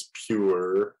things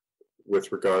pure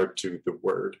with regard to the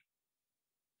word.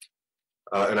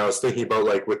 And I was thinking about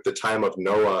like with the time of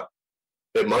Noah,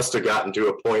 it must have gotten to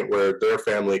a point where their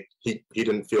family, he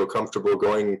didn't feel comfortable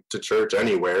going to church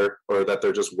anywhere, or that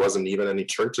there just wasn't even any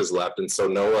churches left. And so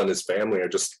Noah and his family are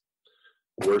just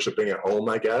worshiping at home,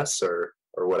 I guess, or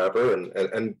whatever.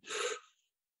 And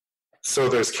so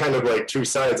there's kind of like two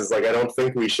sides. It's like, I don't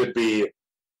think we should be,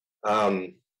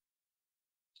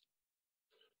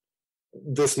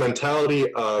 this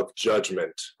mentality of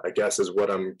judgment, I guess is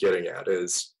what I'm getting at,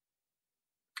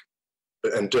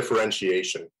 and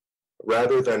differentiation,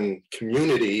 rather than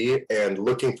community and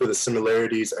looking for the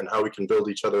similarities and how we can build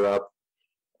each other up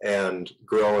and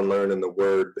grow and learn in the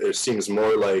word. It seems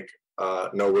more like,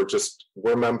 no,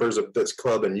 we're members of this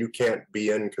club and you can't be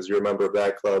in because you're a member of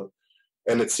that club.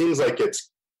 And it seems like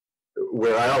it's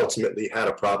where I ultimately had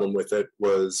a problem with it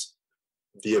was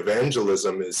the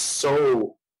evangelism is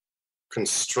so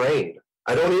constrained.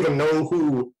 I don't even know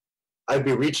who I'd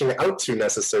be reaching out to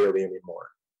necessarily anymore.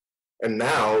 And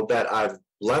now that I've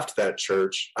left that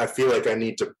church, I feel like I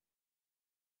need to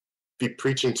be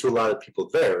preaching to a lot of people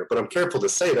there. But I'm careful to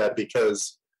say that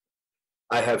because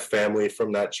I have family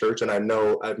from that church, and I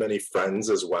know I have many friends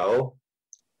as well,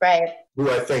 right, who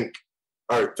I think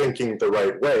are thinking the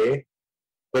right way.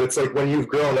 But it's like when you've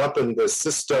grown up in the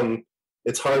system,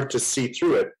 it's hard to see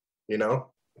through it,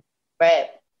 Right.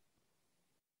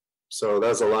 So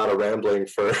that's a lot of rambling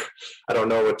for, I don't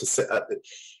know what to say.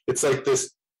 It's like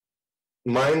this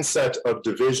mindset of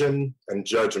division and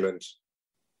judgment.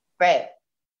 Right.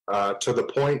 To the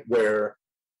point where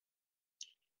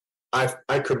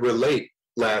I could relate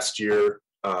last year,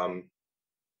 I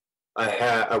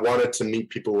wanted to meet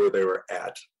people where they were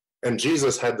at. And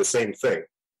Jesus had the same thing.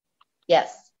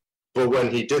 Yes. But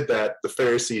when he did that, the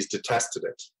Pharisees detested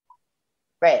it.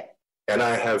 Right. And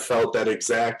I have felt that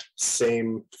exact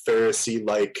same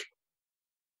Pharisee-like,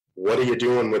 what are you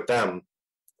doing with them?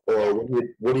 Or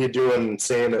what are you doing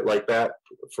saying it like that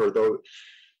for those?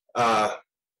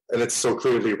 And it's so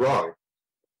clearly wrong.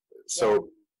 So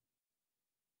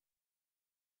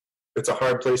it's a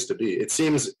hard place to be. It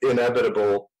seems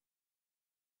inevitable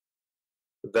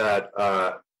that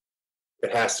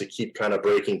it has to keep kind of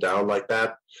breaking down like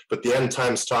that. But the end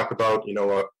times talk about,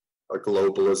 a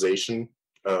globalization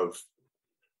of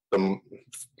the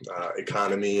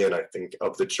economy, and I think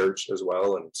of the church as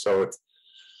well. And so it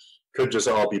could just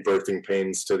all be birthing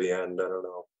pains to the end. I don't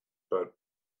know. But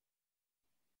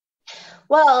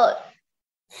well,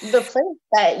 the place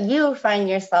that you find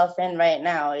yourself in right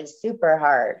now is super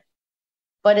hard,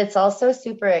 but it's also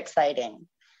super exciting.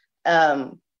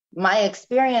 My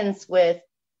experience with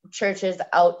churches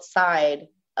outside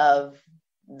of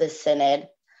the synod,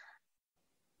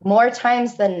 more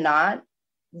times than not,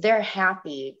 they're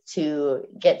happy to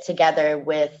get together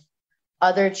with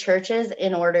other churches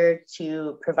in order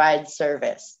to provide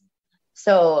service.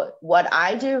 So what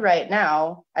I do right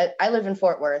now, I live in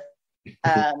Fort Worth.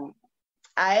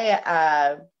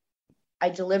 I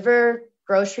deliver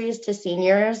groceries to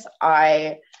seniors.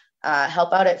 I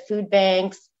help out at food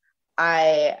banks.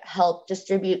 I help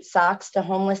distribute socks to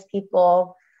homeless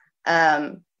people.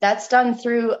 That's done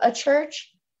through a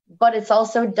church, but it's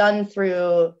also done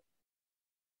through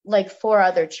like 4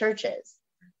 other churches.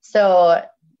 So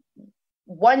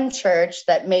one church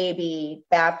that may be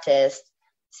Baptist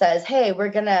says, hey, we'll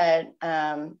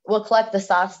collect the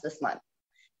socks this month.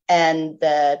 And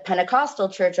the Pentecostal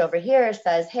church over here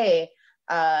says, hey,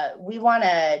 we want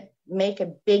to make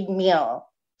a big meal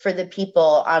for the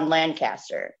people on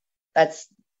Lancaster. That's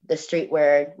the street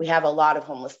where we have a lot of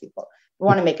homeless people. We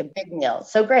want to make a big meal.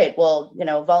 So great. Well,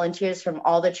 volunteers from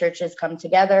all the churches come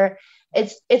together.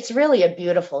 It's really a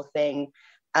beautiful thing.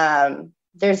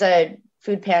 There's a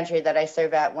food pantry that I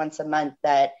serve at once a month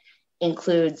that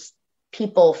includes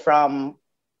people from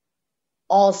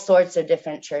all sorts of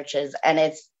different churches. And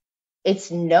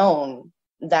it's known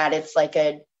that it's like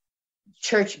a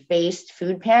church-based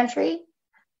food pantry.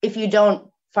 If you don't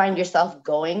find yourself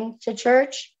going to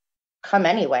church, come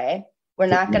anyway. We're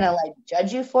not going to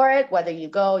judge you for it, whether you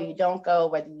go, you don't go,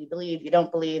 whether you believe, you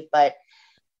don't believe. But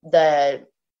the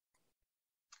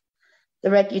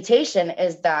reputation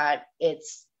is that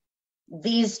it's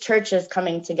these churches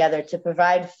coming together to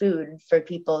provide food for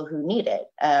people who need it.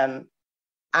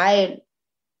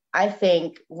 I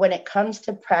think when it comes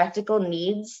to practical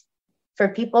needs for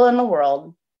people in the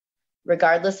world,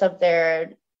 regardless of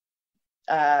their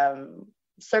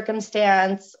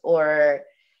circumstance or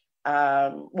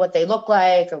what they look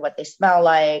like or what they smell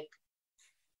like,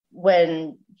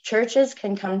 when churches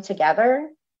can come together,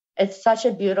 it's such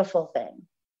a beautiful thing.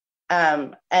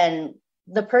 And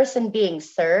the person being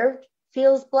served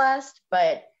feels blessed,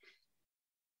 but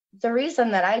the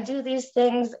reason that I do these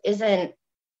things isn't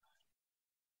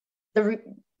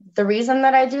the reason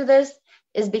that I do this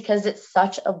is because it's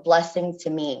such a blessing to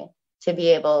me to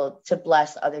be able to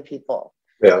bless other people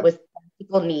with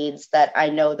practical needs that I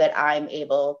know that I'm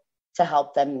able to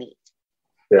help them meet.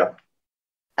 Yeah.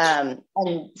 And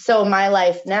so my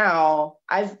life now,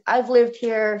 I've lived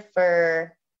here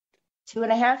for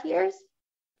 2.5 years.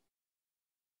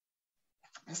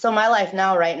 So my life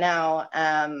now, right now,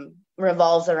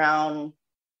 revolves around,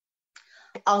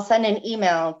 I'll send an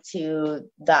email to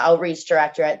the outreach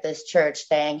director at this church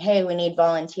saying, hey, we need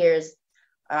volunteers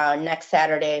next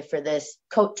Saturday for this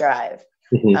coat drive.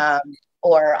 Mm-hmm.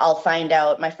 Or I'll find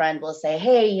out, my friend will say,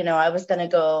 hey, I was going to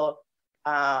go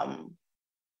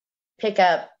pick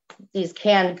up these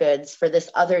canned goods for this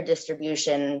other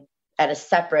distribution at a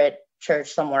separate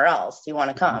church somewhere else. Do you want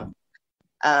to come?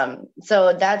 Mm-hmm.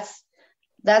 So that's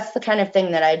the kind of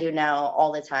thing that I do now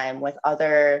all the time with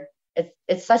other.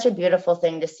 It's such a beautiful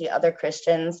thing to see other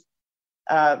Christians,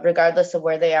 regardless of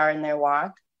where they are in their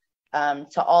walk,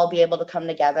 to all be able to come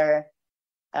together.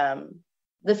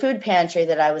 The food pantry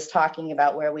that I was talking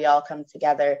about, where we all come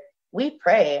together, we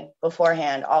pray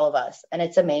beforehand, all of us, and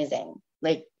it's amazing.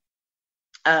 Like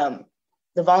the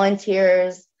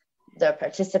volunteers, the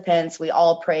participants, we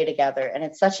all pray together, and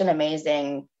it's such an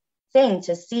amazing thing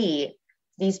to see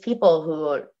these people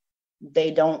who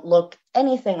they don't look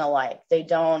anything alike.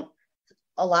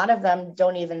 A lot of them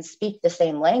don't even speak the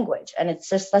same language. And it's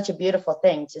just such a beautiful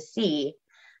thing to see.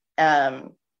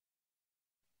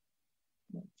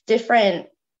 Different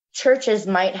churches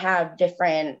might have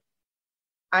different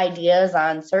ideas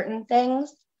on certain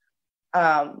things.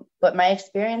 But my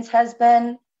experience has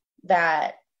been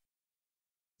that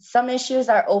some issues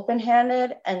are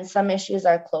open-handed and some issues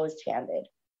are closed-handed.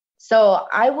 So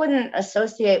I wouldn't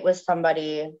associate with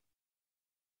somebody.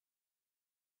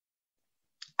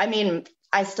 I mean,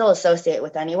 I still associate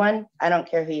with anyone. I don't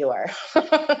care who you are.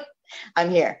 I'm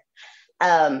here.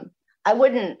 I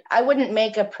wouldn't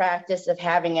make a practice of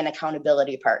having an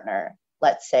accountability partner,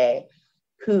 let's say,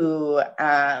 who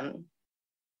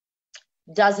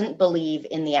doesn't believe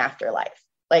in the afterlife.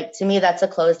 Like, to me, that's a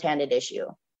closed-handed issue.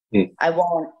 I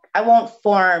won't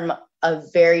form a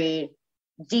very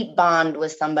deep bond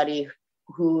with somebody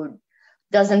who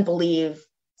doesn't believe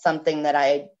something that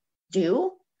I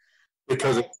do.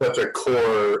 Because it's such a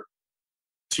core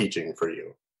teaching for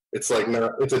you. It's like,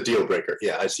 no, it's a deal breaker.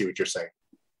 Yeah, I see what you're saying.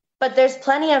 But there's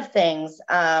plenty of things.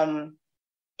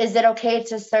 Is it okay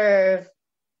to serve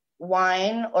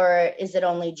wine, or is it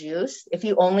only juice? If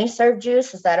you only serve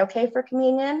juice, is that okay for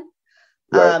communion?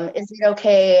 Right. Is it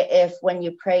okay if when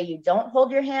you pray you don't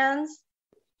hold your hands?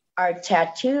 Are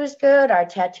tattoos good? Are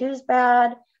tattoos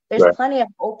bad? There's right. Plenty of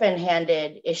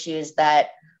open-handed issues that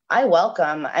I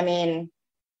welcome. I mean,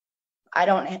 I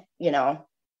don't,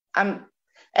 I'm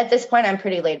at this point, I'm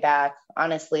pretty laid back,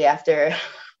 honestly, after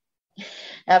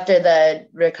the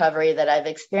recovery that I've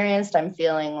experienced. I'm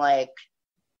feeling like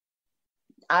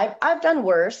I've done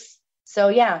worse. So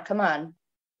yeah, come on.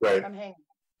 Right. I'm hanging.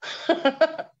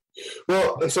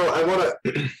 Well, so I want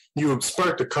to, you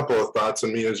sparked a couple of thoughts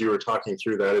in me as you were talking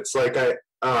through that. It's like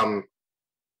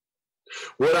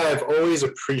what I've always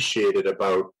appreciated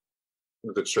about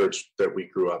the church that we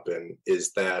grew up in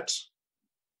is that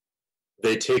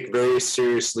they take very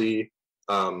seriously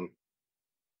trying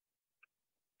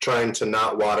to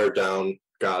not water down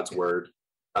God's word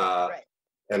right.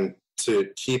 and to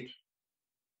keep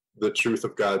the truth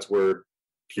of God's word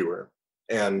pure.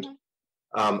 And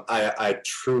I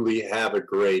truly have a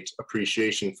great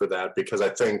appreciation for that, because I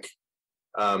think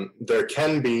there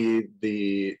can be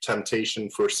the temptation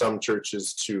for some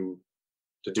churches to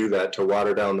do that, to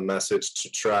water down the message, to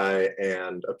try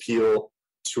and appeal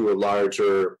to a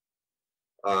larger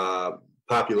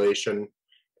population.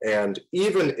 And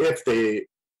even if they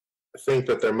think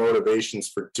that their motivations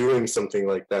for doing something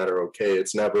like that are okay,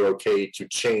 it's never okay to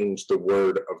change the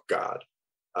word of God.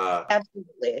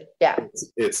 Absolutely, yeah.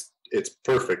 It's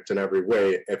perfect in every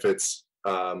way. If it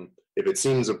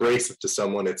seems abrasive to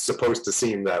someone, it's supposed to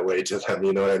seem that way to them.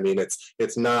 You know what I mean?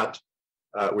 It's not.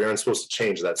 We aren't supposed to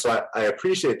change that. So I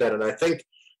appreciate that, and I think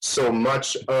so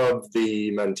much of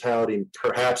the mentality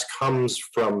perhaps comes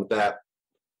from that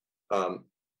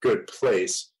good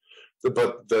place. So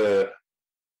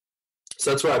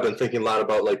that's why I've been thinking a lot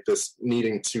about, like, this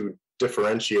needing to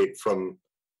differentiate from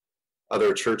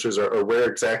other churches, or where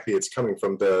exactly it's coming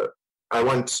from.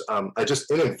 I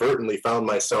just inadvertently found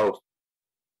myself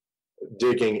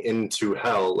digging into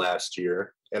hell last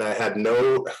year, and I had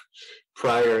no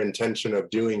prior intention of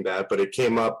doing that, but it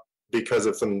came up because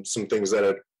of some things that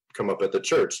had come up at the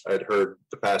church. I'd heard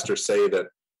the pastor say that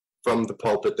from the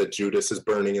pulpit that Judas is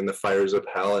burning in the fires of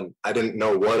hell, and I didn't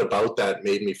know what about that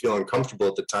made me feel uncomfortable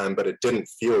at the time, but it didn't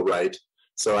feel right.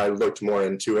 So I looked more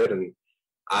into it, and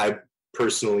I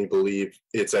personally believe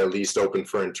it's at least open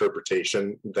for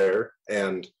interpretation there.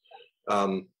 And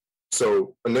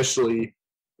so initially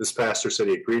this pastor said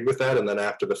he agreed with that, and then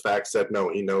after the fact said no,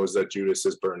 he knows that Judas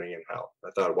is burning in hell. I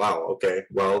thought, wow, okay,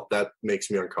 well, that makes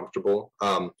me uncomfortable.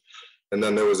 And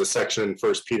then there was a section in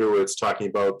 1 Peter where it's talking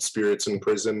about spirits in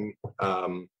prison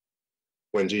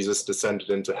when Jesus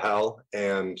descended into hell,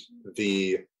 and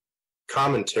the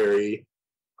commentary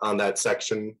on that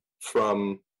section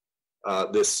from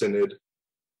this synod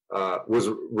was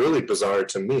really bizarre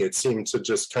to me. It seemed to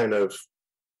just kind of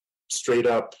straight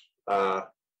up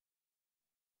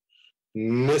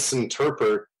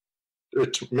misinterpret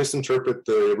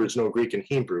the original Greek and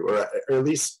Hebrew, or at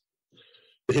least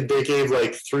they gave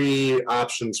like 3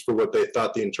 options for what they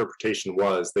thought the interpretation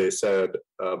was. They said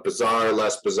bizarre,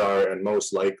 less bizarre, and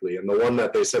most likely. And the one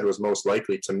that they said was most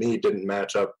likely, to me, didn't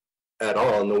match up at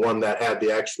all. And the one that had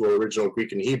the actual original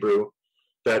Greek and Hebrew,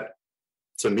 that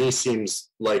to me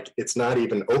seems like it's not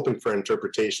even open for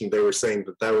interpretation. They were saying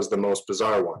that that was the most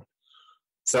bizarre one.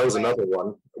 So that was another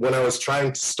one. When I was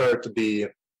trying to start the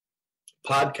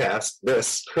podcast,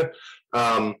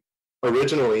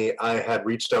 originally I had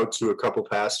reached out to a couple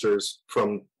pastors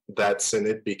from that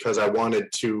synod because I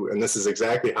wanted to, and this is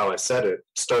exactly how I said it,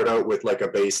 start out with like a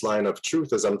baseline of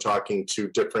truth as I'm talking to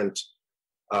different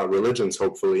religions,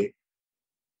 hopefully.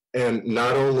 And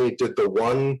not only did the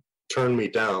one turn me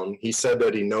down, he said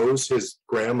that he knows his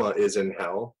grandma is in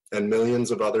hell and millions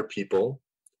of other people.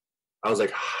 I was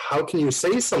like, how can you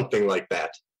say something like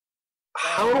that?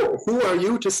 Who are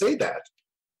you to say that?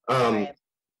 Right.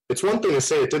 It's one thing to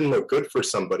say it didn't look good for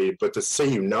somebody, but to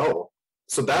say,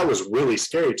 so that was really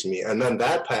scary to me. And then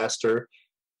that pastor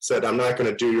said, I'm not going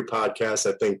to do your podcast.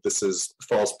 I think this is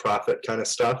false prophet kind of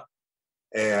stuff.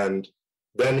 And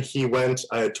then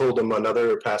I had told him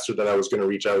another pastor that I was going to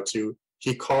reach out to.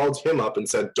 He called him up and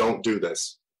said, don't do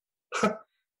this.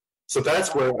 So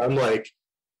that's where I'm like,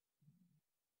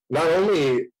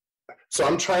 so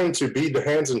I'm trying to be the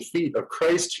hands and feet of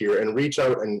Christ here and reach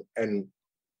out and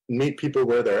meet people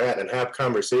where they're at and have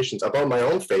conversations about my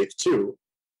own faith too.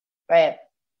 Right.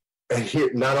 And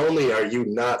here, not only are you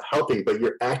not helping, but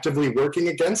you're actively working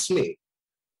against me.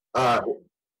 And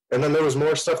then there was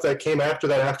more stuff that came after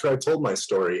that, after I told my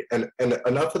story. And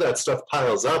enough of that stuff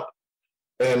piles up,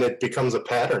 and it becomes a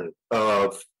pattern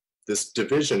of this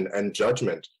division and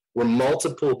judgment, where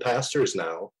multiple pastors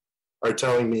now are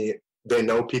telling me they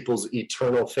know people's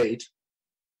eternal fate,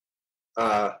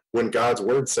 when God's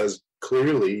word says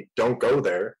clearly, don't go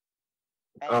there.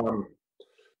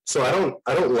 So I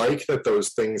don't like that those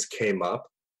things came up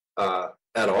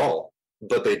at all,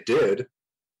 but they did.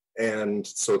 And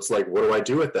so it's like, what do I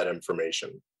do with that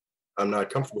information? I'm not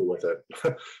comfortable with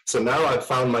it. So now I've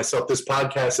found myself, this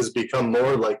podcast has become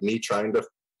more like me trying to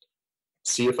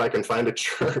see if I can find a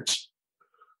church.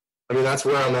 I mean, that's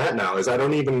where I'm at now, is I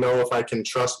don't even know if I can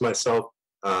trust myself.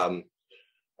 I'm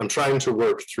trying to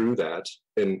work through that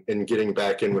in getting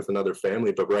back in with another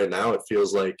family. But right now it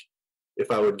feels like if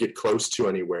I would get close to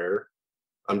anywhere,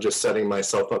 I'm just setting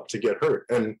myself up to get hurt.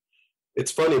 And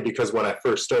it's funny because when I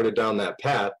first started down that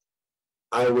path,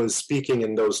 I was speaking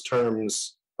in those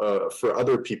terms for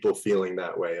other people feeling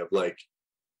that way, of like,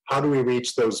 how do we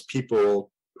reach those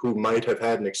people who might have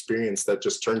had an experience that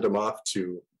just turned them off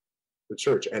to the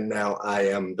church? And now I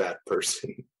am that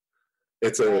person.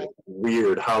 It's a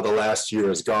weird how the last year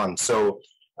has gone. So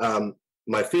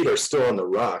my feet are still on the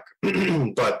rock,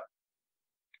 but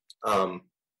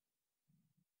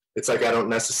it's like I don't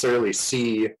necessarily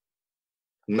see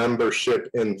membership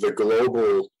in the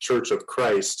global Church of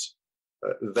Christ,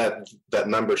 that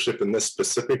membership in this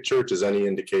specific church is any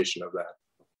indication of that.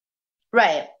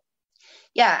 Right.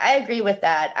 Yeah, I agree with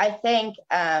that. I think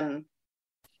I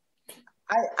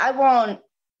won't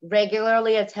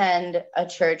regularly attend a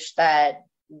church that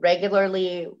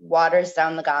regularly waters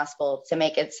down the gospel to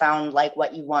make it sound like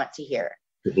what you want to hear.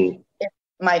 Mm-hmm. If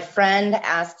my friend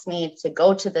asks me to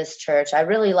go to this church, I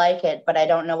really like it, but I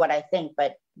don't know what I think,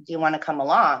 but do you want to come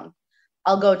along?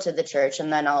 I'll go to the church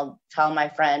and then I'll tell my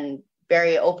friend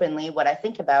very openly what I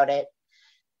think about it.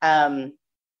 The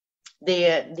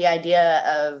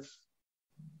idea of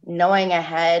knowing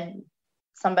ahead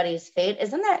somebody's fate,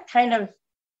 isn't that kind of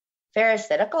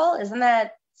pharisaical? Isn't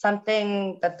that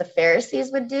something that the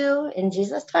Pharisees would do in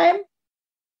Jesus' time?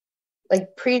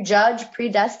 Like prejudge,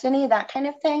 predestiny, that kind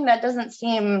of thing? That doesn't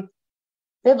seem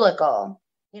biblical.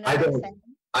 You know what I'm saying?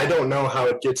 I don't know how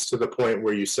it gets to the point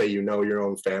where you say you know your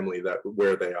own family, that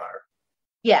where they are.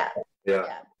 Yeah.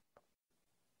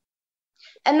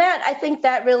 And that, I think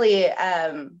that really,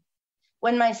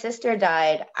 when my sister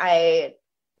died, I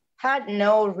had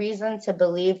no reason to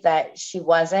believe that she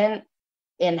wasn't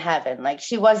in heaven. Like,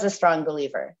 she was a strong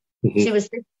believer. Mm-hmm. She was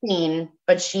 16,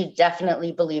 but she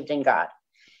definitely believed in God.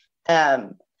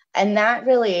 And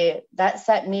that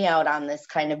set me out on this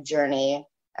kind of journey,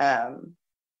 over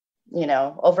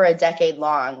a decade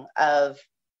long of,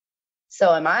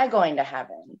 so am I going to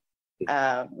heaven?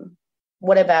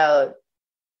 What about,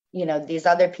 these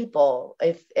other people?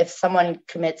 If someone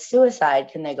commits suicide,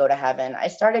 can they go to heaven? I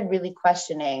started really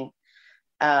questioning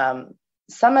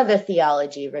some of the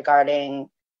theology regarding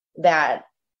that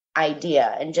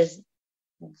idea and just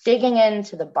digging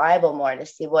into the Bible more to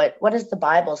see what does the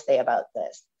Bible say about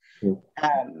this.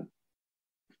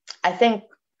 I think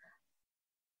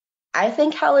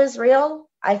hell is real.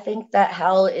 I think that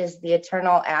hell is the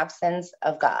eternal absence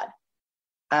of God.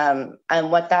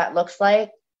 And what that looks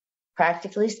like,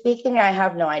 practically speaking, I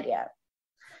have no idea.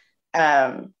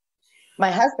 My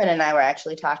husband and I were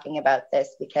actually talking about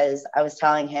this because I was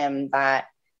telling him that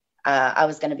I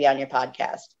was going to be on your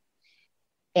podcast.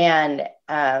 And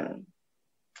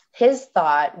his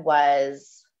thought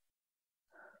was,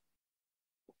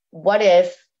 what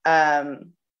if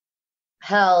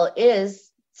hell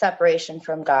is separation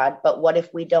from God, but what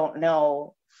if we don't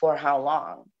know for how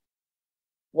long?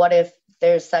 What if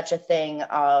there's such a thing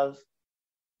of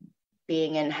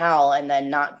being in hell and then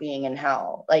not being in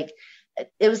hell? Like,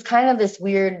 it was kind of this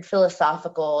weird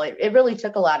philosophical, it really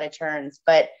took a lot of turns,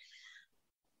 but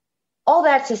all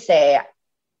that to say,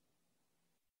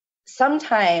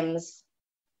 sometimes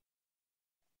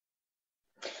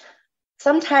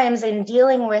sometimes in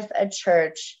dealing with a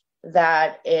church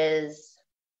that is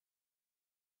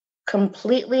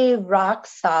completely rock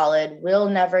solid, will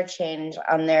never change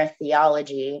on their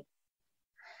theology,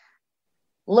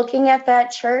 looking at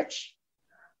that church,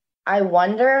 I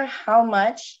wonder how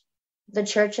much the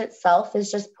church itself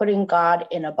is just putting God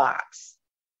in a box.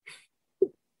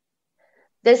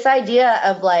 This idea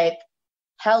of like,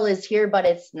 hell is here, but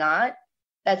it's not,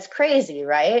 that's crazy,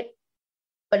 right?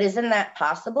 But isn't that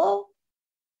possible?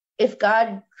 If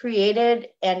God created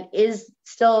and is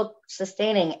still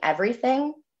sustaining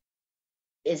everything,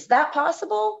 is that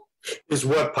possible? Is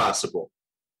what possible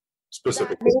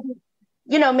specifically?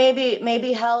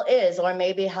 Maybe hell is, or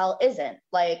maybe hell isn't.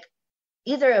 Like,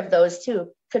 either of those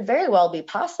two could very well be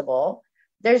possible.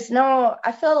 I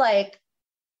feel like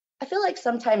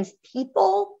sometimes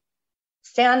people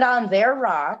stand on their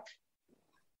rock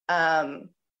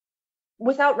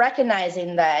without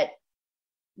recognizing that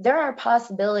there are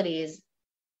possibilities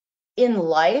in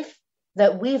life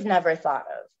that we've never thought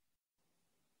of.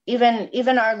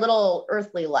 Even our little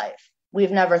earthly life,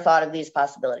 we've never thought of these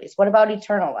possibilities. What about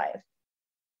eternal life?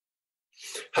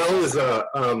 Hell is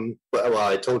well,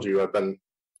 I told you I've been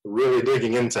really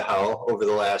digging into hell over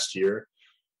the last year.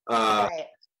 Right.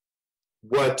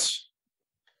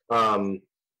 And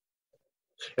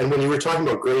when you were talking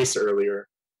about grace earlier,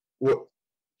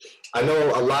 I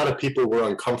know a lot of people were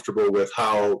uncomfortable with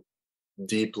how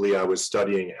deeply I was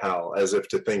studying hell, as if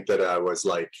to think that I was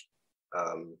like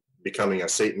becoming a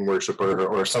Satan worshiper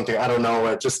or something. I don't know.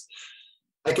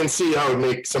 I can see how it would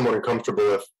make someone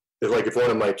uncomfortable if one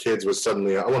of my kids was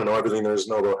suddenly, I want to know everything there is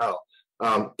to know about hell.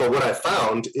 But what I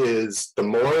found is the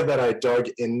more that I dug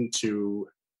into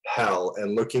hell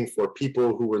and looking for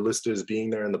people who were listed as being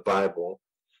there in the Bible,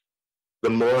 the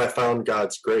more I found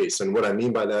God's grace. And what I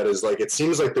mean by that is, like, it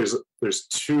seems like there's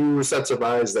two sets of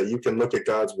eyes that you can look at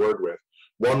God's word with.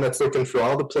 One that's looking for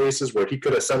all the places where he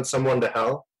could have sent someone to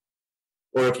hell.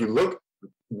 Or if you look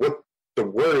what the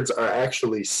words are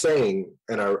actually saying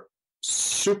and are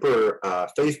super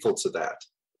faithful to that,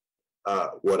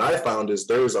 what I found is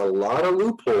there's a lot of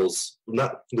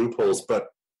not loopholes, but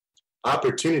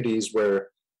opportunities where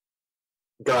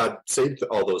God saved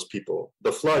all those people.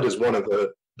 The flood is one of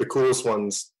the coolest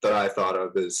ones that I thought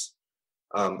of. Is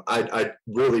I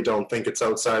really don't think it's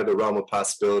outside of the realm of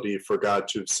possibility for God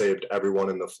to have saved everyone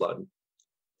in the flood.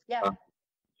 Yeah.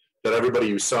 That everybody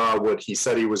who saw what he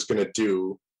said he was going to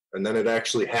do, and then it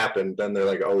actually happened, then they're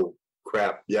like, oh,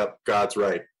 crap, yep, God's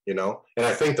right, And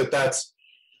I think that that's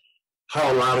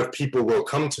how a lot of people will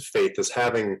come to faith, is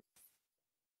having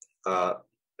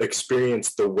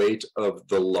experienced the weight of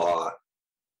the law.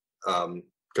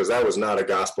 Because that was not a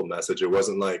gospel message. It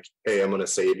wasn't like, hey, I'm going to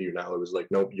save you now. It was like,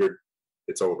 nope,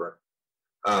 it's over.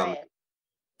 Right.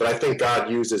 But I think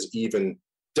God uses even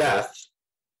death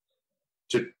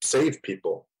to save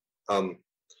people.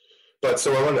 But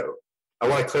so I want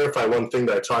to clarify one thing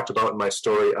that I talked about in my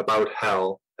story about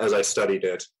hell as I studied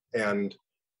it. And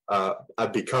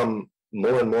I've become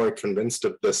more and more convinced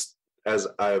of this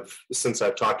since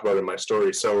I've talked about it in my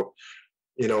story. So,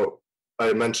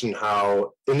 I mentioned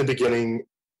how in the beginning it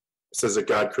says that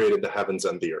God created the heavens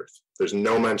and the earth. There's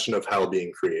no mention of hell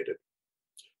being created.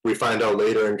 We find out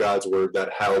later in God's word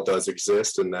that hell does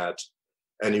exist, and that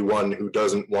anyone who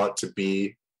doesn't want to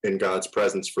be in God's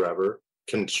presence forever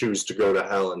can choose to go to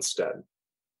hell instead.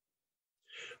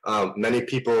 Many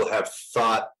people have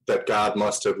thought that God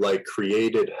must have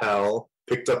created hell,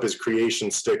 picked up his creation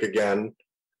stick again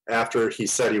after he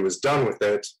said he was done with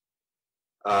it,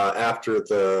 after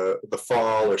the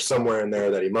fall or somewhere in there,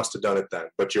 that he must have done it then.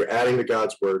 But you're adding to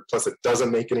God's word, plus it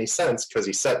doesn't make any sense because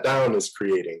he sat down as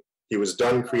creating. He was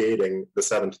done creating the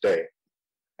seventh day.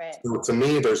 Right. So to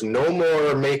me, there's no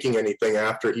more making anything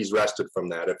after he's rested from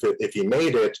that. If he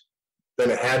made it, then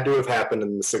it had to have happened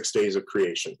in the 6 days of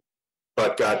creation.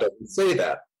 But God doesn't say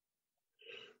that.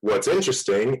 What's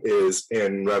interesting is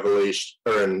in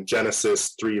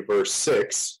Genesis 3, verse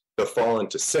 6, the fall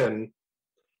into sin,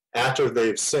 after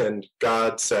they've sinned,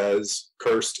 God says,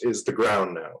 cursed is the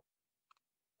ground now.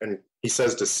 And he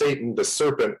says to Satan, the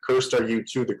serpent, cursed are you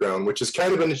to the ground, which is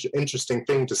kind of an interesting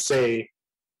thing to say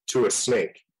to a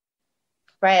snake.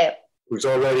 Right. Who's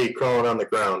already crawling on the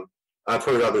ground. I've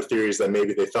heard other theories that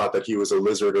maybe they thought that he was a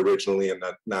lizard originally and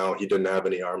that now he didn't have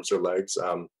any arms or legs.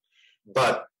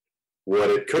 But what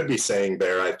it could be saying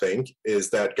there, I think, is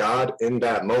that God, in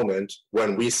that moment,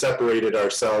 when we separated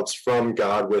ourselves from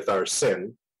God with our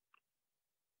sin,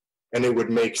 and it would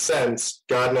make sense,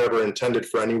 God never intended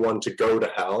for anyone to go to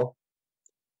hell.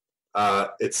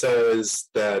 It says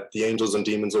that the angels and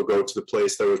demons will go to the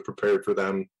place that was prepared for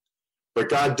them. But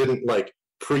God didn't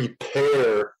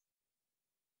prepare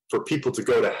for people to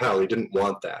go to hell. He didn't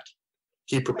want that.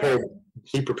 He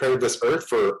prepared this earth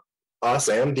for us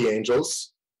and the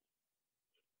angels.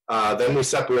 Then we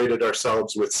separated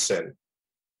ourselves with sin.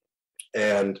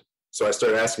 And so I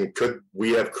started asking, could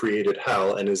we have created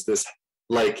hell? And is this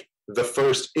like the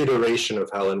first iteration of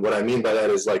hell? And what I mean by that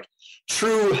is like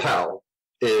true hell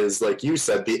is, like you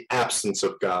said, the absence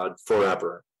of God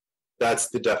forever. That's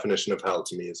the definition of hell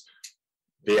to me, is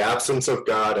the absence of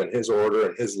God and his order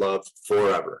and his love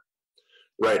forever.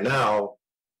 Right now,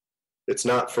 it's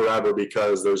not forever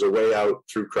because there's a way out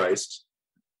through Christ.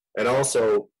 And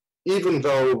also, even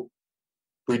though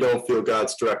we don't feel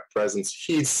God's direct presence,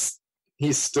 he's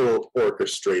still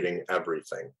orchestrating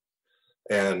everything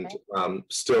and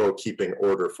still keeping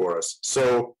order for us.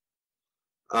 So,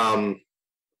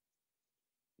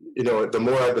 you know, the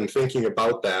more I've been thinking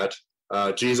about that,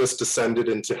 Jesus descended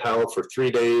into hell for 3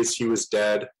 days. He was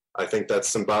dead. I think that's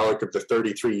symbolic of the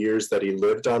 33 years that he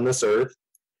lived on this earth.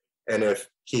 And if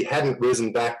he hadn't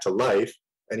risen back to life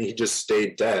and he just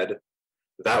stayed dead,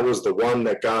 that was the one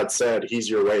that God said, he's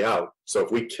your way out. So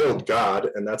if we killed God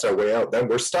and that's our way out, then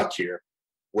we're stuck here.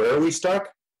 Where are we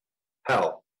stuck?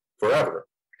 Hell, forever.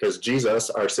 Because Jesus,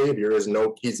 our Savior,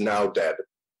 he's now dead.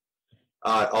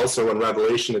 Also in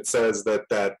Revelation, it says that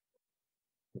that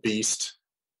beast,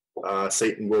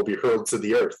 Satan, will be hurled to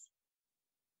the earth.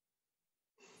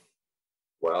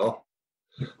 Well,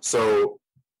 so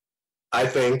I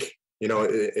think, you know,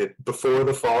 it before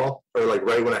the fall, or like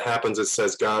right when it happens, it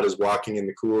says God is walking in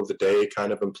the cool of the day,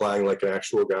 kind of implying like an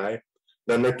actual guy.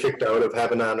 Then they're kicked out of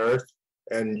heaven on earth,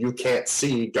 and you can't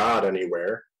see God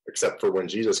anywhere except for when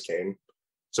Jesus came.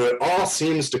 So it all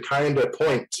seems to kind of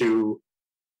point to,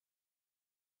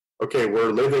 okay,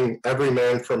 we're living every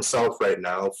man for himself right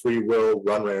now, free will,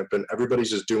 run rampant,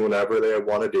 everybody's just doing whatever they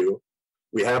want to do.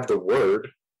 We have the word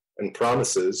and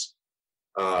promises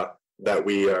that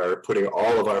we are putting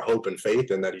all of our hope and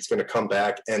faith in, that he's going to come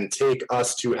back and take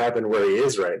us to heaven where he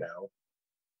is right now.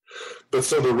 But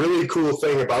so the really cool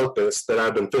thing about this that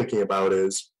I've been thinking about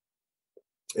is,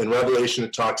 in Revelation,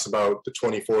 it talks about the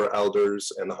 24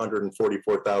 elders and the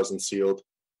 144,000 sealed,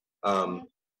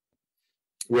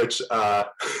 which,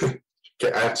 okay,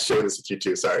 I have to share this with you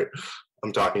too. Sorry,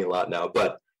 I'm talking a lot now,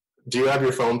 but do you have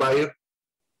your phone by you?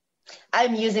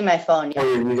 I'm using my phone. Yeah.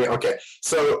 Oh, you're using, okay.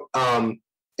 So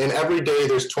in every day,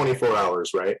 there's 24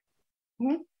 hours, right?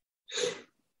 Mm-hmm.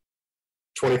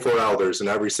 24 elders in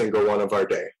every single one of our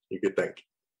day, you could think.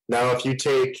 Now, if you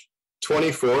take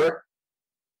 24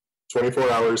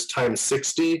 hours times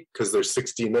 60, because there's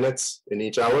 60 minutes in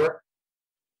each hour,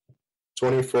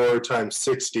 24 times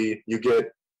 60, you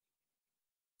get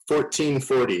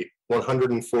 1440,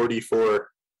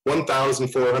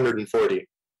 1,440.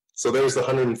 So there's the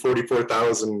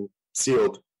 144,000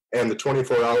 sealed and the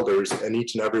 24 elders in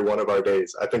each and every one of our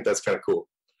days. I think that's kind of cool.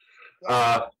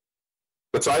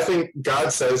 But so I think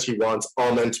God says he wants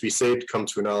all men to be saved, come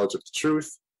to a knowledge of the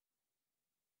truth.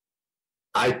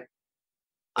 I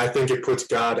think it puts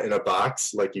God in a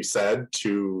box, like you said,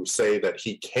 to say that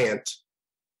he can't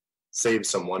save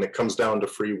someone. It comes down to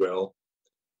free will,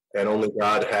 and only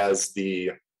God has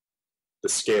the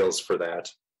scales for that.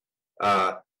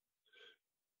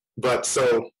 But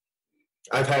so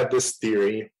I've had this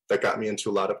theory that got me into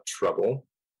a lot of trouble,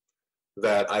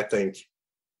 that I think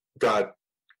God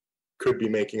could be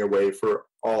making a way for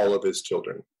all of his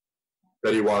children,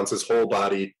 that he wants his whole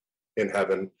body in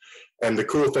heaven. And the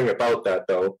cool thing about that,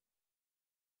 though,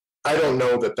 I don't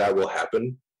know that that will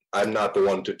happen. I'm not the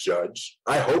one to judge.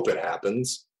 I hope it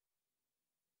happens.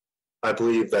 I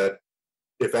believe that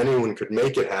if anyone could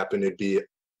make it happen, it'd be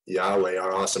Yahweh,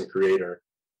 our awesome creator.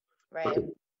 Right. But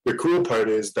the cool part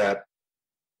is that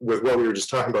with what we were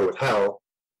just talking about with hell,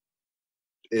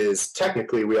 is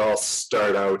technically we all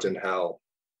start out in hell.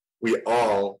 We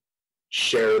all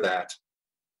share that.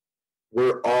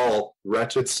 We're all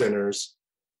wretched sinners,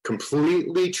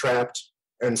 completely trapped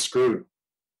and screwed.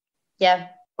 Yeah.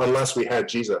 Unless we had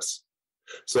Jesus.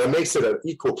 So that makes it an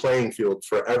equal playing field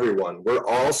for everyone. We're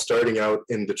all starting out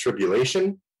in the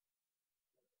tribulation,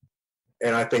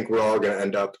 and I think we're all going to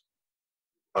end up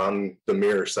on the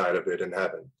mirror side of it in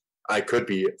heaven. I could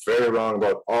be very wrong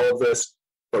about all of this,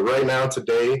 but right now,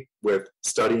 today, with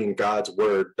studying God's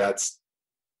word, that's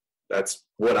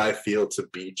what I feel to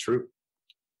be true.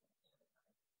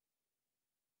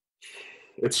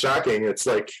 It's shocking. It's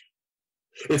like,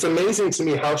 it's amazing to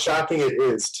me how shocking it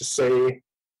is to say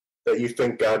that you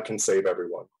think God can save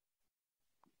everyone.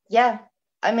 Yeah.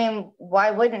 I mean,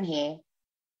 why wouldn't he?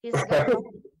 He's good.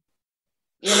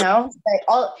 You know,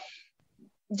 like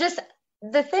just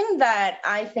the thing that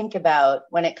I think about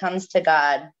when it comes to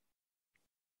God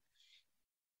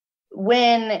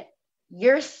when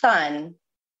your son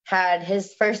had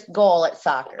his first goal at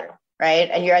soccer, right?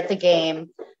 And you're at the game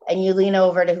and you lean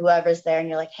over to whoever's there and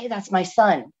you're like, hey, that's my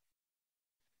son.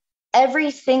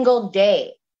 Every single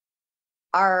day,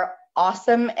 our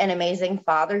awesome and amazing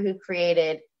Father who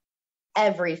created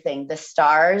everything, the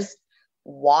stars,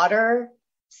 water,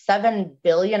 7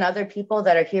 billion other people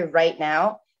that are here right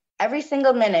now, every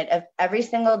single minute of every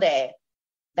single day,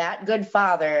 that good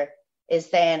Father is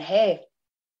saying, hey,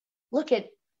 look at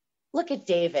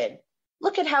David.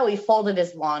 Look at how he folded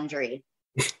his laundry.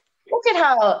 Look at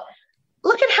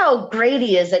how great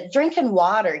he is at drinking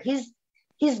water. He's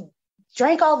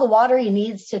drank all the water he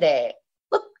needs today.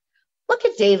 Look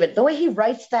at David, the way he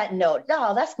writes that note.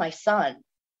 Oh, that's my son.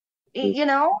 You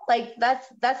know, like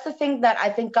that's the thing that I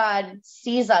think God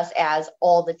sees us as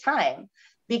all the time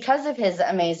because of his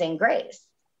amazing grace.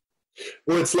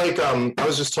 Well, it's like I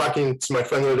was just talking to my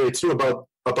friend the other day too about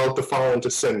the fall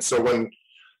into sin. So when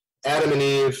Adam and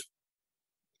Eve,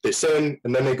 they sin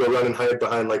and then they go run and hide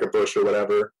behind like a bush or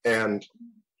whatever, and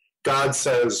God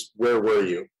says, "Where were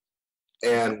you?"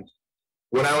 And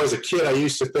when I was a kid, I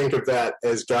used to think of that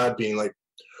as God being like,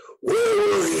 "Where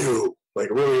were you?" Like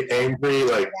really angry,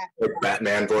 like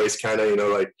Batman voice, kind of, you know,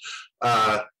 like.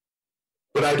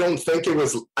 But I don't think of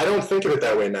it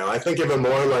that way now. I think of it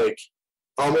more like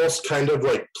almost kind of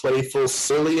like playful,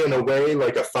 silly in a way,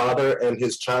 like a father and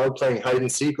his child playing hide and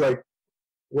seek. Like,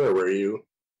 where were you?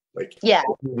 Like, yeah,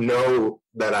 you know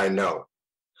that I know.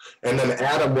 And then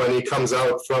Adam, when he comes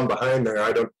out from behind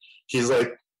there, he's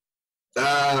like,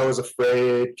 I was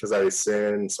afraid because I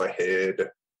sinned, so I hid.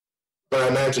 But I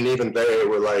imagine even they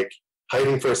were like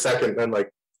hiding for a second, then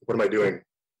like, what am I doing?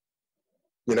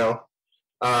 You know?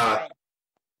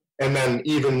 And then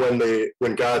even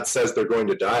when God says they're going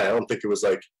to die, I don't think it was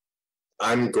like,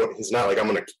 he's not like,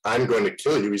 I'm going to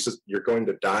kill you. He says, you're going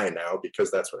to die now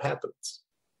because that's what happens.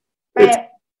 Right.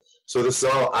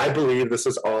 So I believe this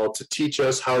is all to teach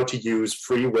us how to use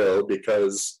free will,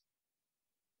 because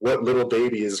what little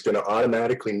baby is going to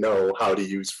automatically know how to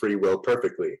use free will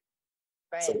perfectly?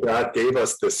 Right. So God gave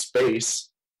us this space,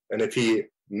 and if he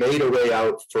made a way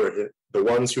out for the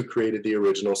ones who created the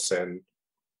original sin,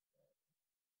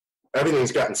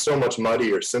 everything's gotten so much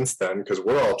muddier since then because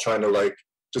we're all trying to like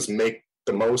just make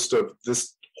the most of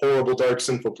this horrible, dark,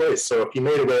 sinful place. So if he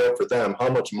made a way out for them, how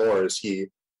much more is he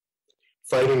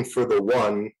fighting for the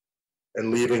one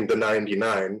and leaving the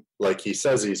 99 like he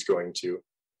says he's going to?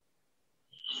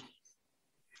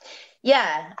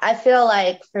 Yeah, I feel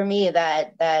like for me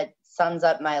that sums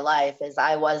up my life is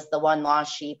I was the one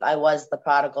lost sheep. I was the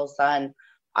prodigal son.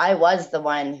 I was the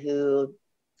one who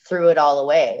threw it all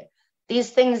away. These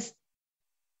things,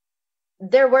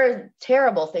 there were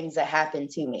terrible things that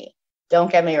happened to me.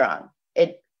 Don't get me wrong.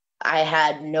 I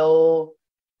had no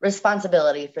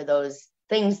responsibility for those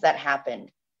things that happened.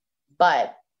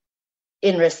 But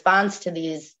in response to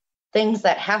these things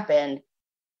that happened,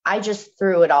 I just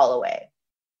threw it all away.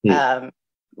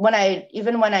 When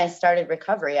I started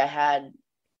recovery, I had,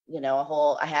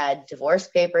 I had divorce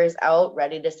papers out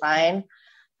ready to sign.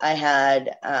 I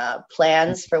had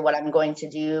plans for what I'm going to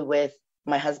do with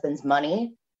my husband's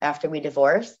money after we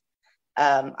divorced.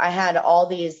 I had all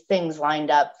these things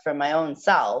lined up for my own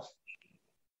self.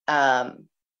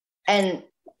 And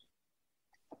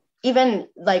even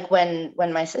like when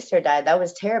my sister died, that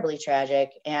was terribly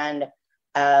tragic. And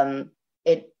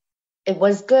it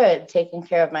was good taking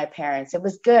care of my parents. It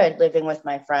was good living with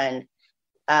my friend.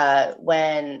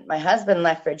 When my husband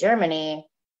left for Germany,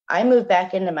 I moved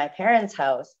back into my parents'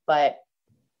 house, but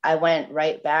I went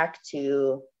right back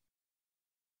to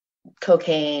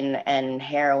cocaine and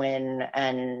heroin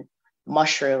and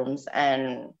mushrooms,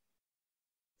 and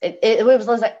it was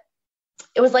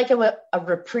like a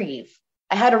reprieve.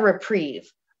 I had a reprieve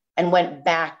and went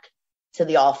back to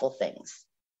the awful things.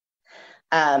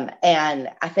 And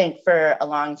I think for a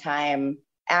long time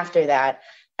after that,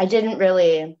 I didn't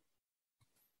really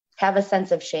have a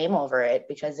sense of shame over it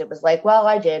because it was like, well,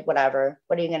 I did whatever.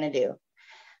 What are you going to do?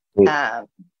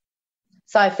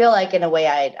 So I feel like in a way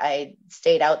I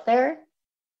stayed out there.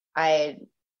 I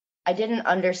didn't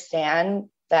understand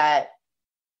that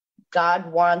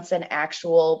God wants an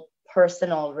actual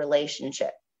personal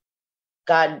relationship.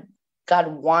 God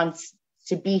wants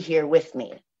to be here with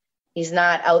me. He's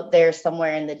not out there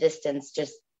somewhere in the distance,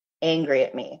 just angry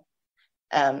at me.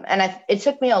 It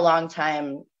took me a long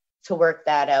time to work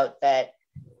that out, that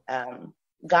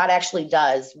God actually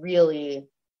does really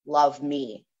love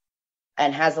me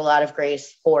and has a lot of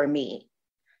grace for me.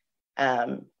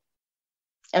 And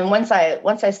once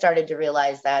I started to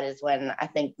realize that is when I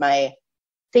think my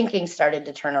thinking started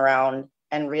to turn around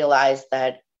and realize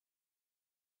that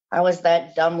I was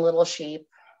that dumb little sheep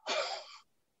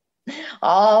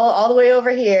all the way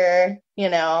over here, you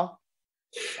know.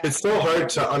 It's so hard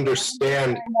to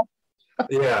understand.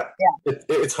 Yeah.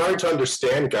 It's hard to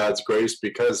understand God's grace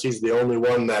because he's the only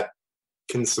one that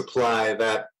can supply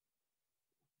that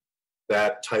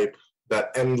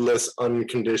endless,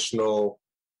 unconditional,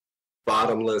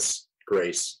 bottomless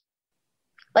grace.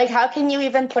 Like, how can you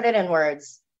even put it in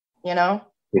words, you know?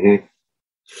 Mm-hmm.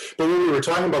 But what we were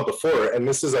talking about before, and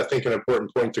this is, I think, an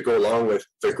important point to go along with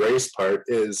the grace part,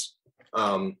 is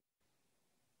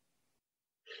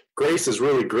grace is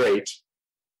really great,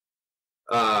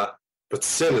 but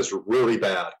sin is really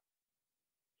bad.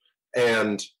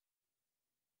 And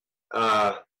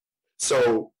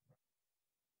so,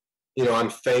 you know, I'm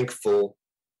thankful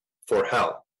for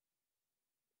hell.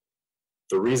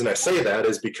 The reason I say that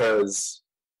is because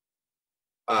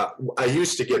I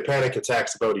used to get panic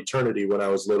attacks about eternity when I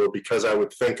was little because I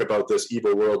would think about this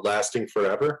evil world lasting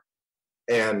forever.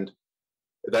 And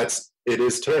it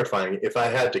is terrifying. If I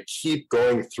had to keep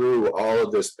going through all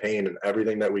of this pain and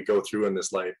everything that we go through in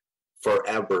this life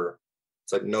forever,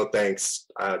 it's like, no thanks.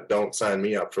 Don't sign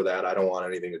me up for that. I don't want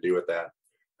anything to do with that.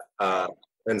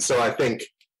 And so I think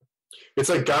it's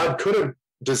like God could have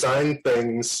designed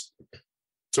things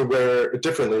to where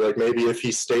differently, like maybe if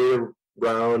he stayed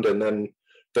around and then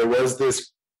there was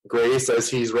this grace as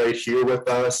he's right here with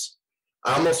us.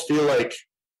 I almost feel like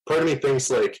part of me thinks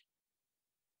like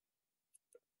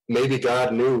maybe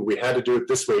God knew we had to do it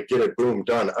this way, get it, boom,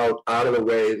 done, out of the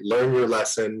way, learn your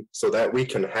lesson so that we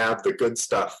can have the good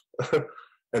stuff.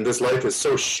 And this life is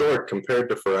so short compared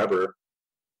to forever.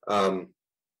 But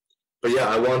yeah,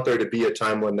 I want there to be a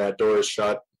time when that door is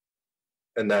shut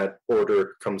and that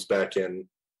order comes back in.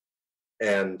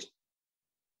 And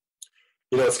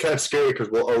you know, it's kind of scary because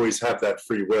we'll always have that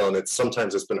free will. And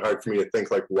sometimes it's been hard for me to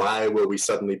think like, why will we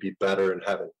suddenly be better in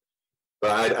heaven?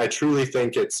 But I truly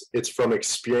think it's from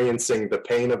experiencing the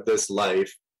pain of this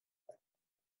life.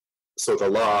 So the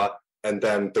law, and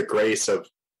then the grace of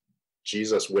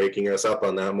Jesus waking us up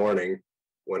on that morning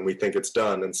when we think it's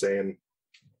done and saying,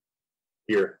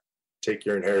 here, take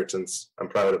your inheritance. I'm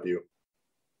proud of you.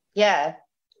 Yeah.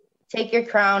 Take your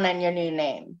crown and your new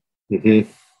name.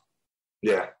 Mm-hmm.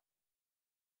 Yeah.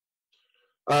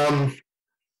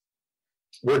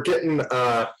 We're getting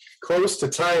close to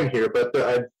time here, but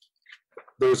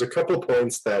there's a couple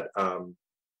points that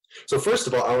so first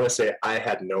of all, I want to say I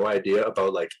had no idea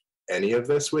about like any of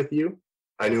this with you.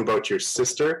 I knew about your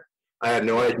sister. I had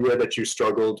no idea that you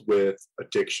struggled with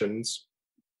addictions.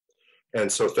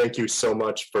 And so thank you so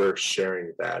much for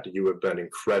sharing that. You have been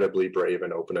incredibly brave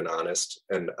and open and honest,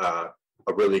 and a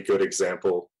really good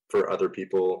example for other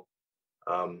people.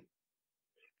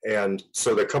 And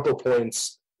so the couple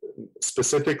points,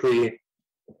 specifically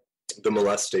the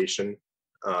molestation,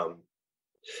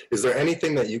 is there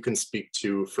anything that you can speak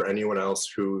to for anyone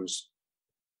else who's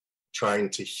trying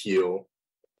to heal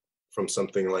from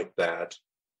something like that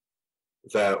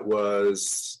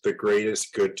was the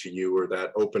greatest good to you, or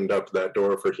that opened up that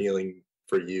door for healing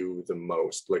for you the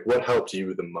most? Like, what helped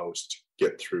you the most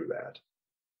get through that?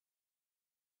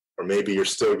 Or maybe you're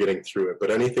still getting through it,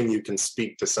 but anything you can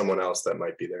speak to someone else that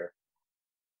might be there.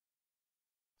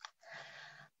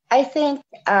 I think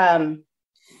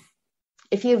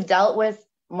if you've dealt with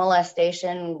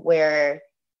molestation where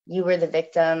you were the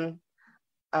victim,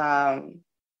 the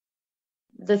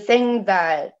thing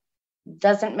that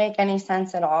doesn't make any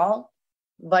sense at all,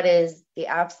 but is the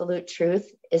absolute truth,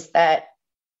 is that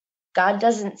God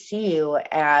doesn't see you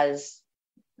as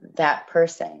that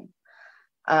person.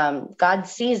 God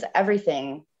sees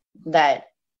everything that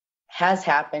has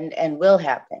happened and will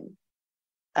happen.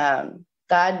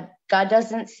 God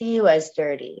doesn't see you as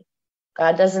dirty.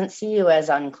 God doesn't see you as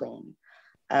unclean.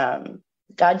 God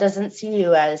doesn't see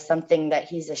you as something that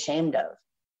he's ashamed of.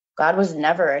 God was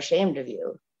never ashamed of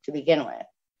you to begin with.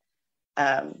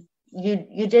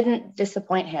 You didn't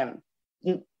disappoint him.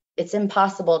 It's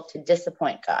impossible to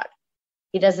disappoint God.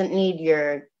 He doesn't need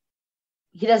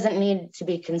to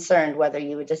be concerned whether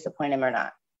you would disappoint him or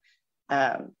not.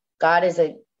 God is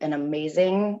an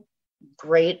amazing,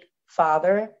 great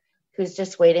father who's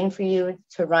just waiting for you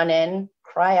to run in,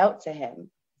 cry out to him,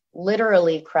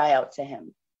 literally cry out to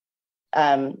him.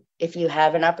 If you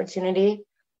have an opportunity,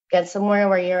 get somewhere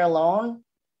where you're alone,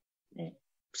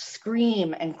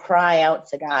 scream and cry out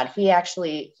to God. He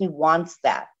wants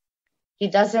that. He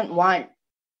doesn't want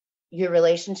your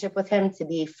relationship with him to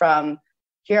be from,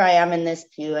 here I am in this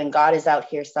pew and God is out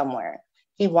here somewhere.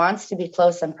 He wants to be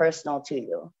close and personal to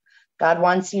you. God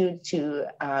wants you to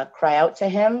cry out to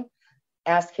him,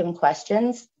 ask him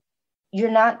questions.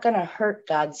 You're not going to hurt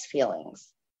God's feelings.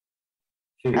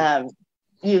 Um,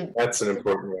 you, That's an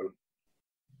important one.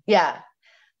 yeah,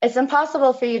 it's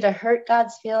impossible for you to hurt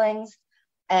God's feelings,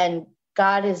 and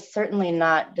God is certainly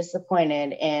not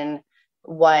disappointed in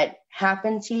what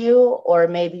happened to you, or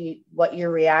maybe what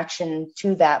your reaction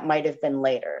to that might have been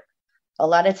later. A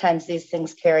lot of times these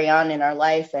things carry on in our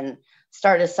life and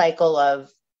start a cycle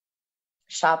of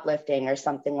shoplifting or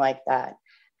something like that.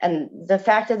 And the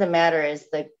fact of the matter is,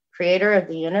 the creator of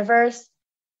the universe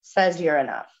says you're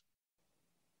enough.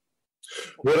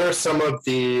 What are some of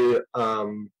the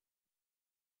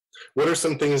what are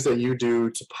some things that you do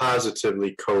to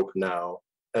positively cope now,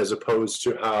 as opposed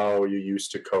to how you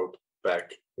used to cope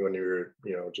back when you were,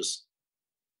 just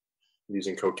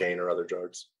using cocaine or other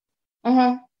drugs?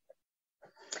 Mm-hmm.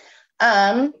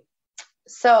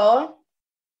 So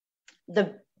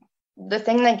the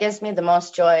thing that gives me the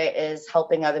most joy is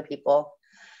helping other people.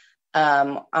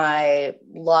 I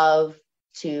love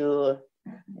to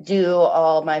do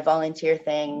all my volunteer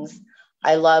things.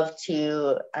 I love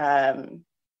to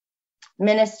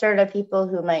minister to people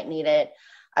who might need it.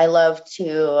 I love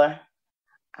to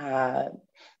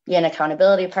be an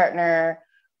accountability partner,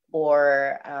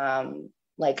 or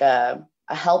like a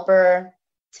helper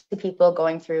to people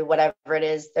going through whatever it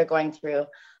is they're going through.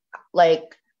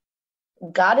 Like,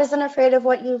 God isn't afraid of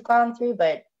what you've gone through,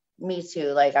 but me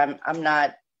too. Like, I'm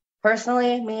not,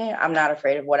 personally, I'm not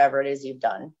afraid of whatever it is you've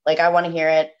done. Like, I want to hear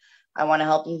it. I want to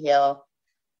help you heal.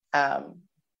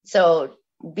 So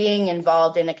being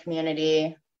involved in a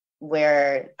community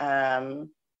where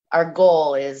our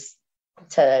goal is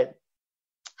to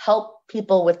help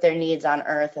people with their needs on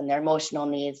earth, and their emotional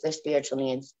needs, their spiritual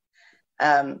needs.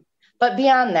 But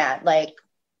beyond that, like,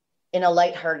 in a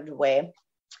lighthearted way,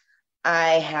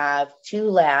 I have 2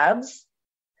 labs.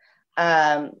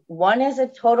 One is a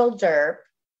total derp,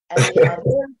 and the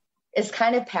other is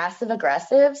kind of passive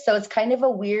aggressive. So it's kind of a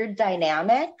weird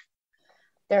dynamic.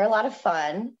 They're a lot of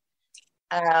fun.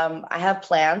 I have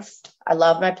plants. I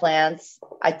love my plants.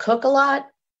 I cook a lot.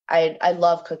 I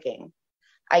love cooking.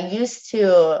 I used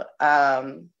to,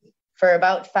 for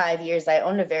about 5 years, I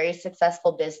owned a very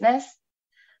successful business.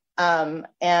 And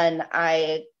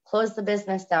I closed the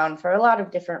business down for a lot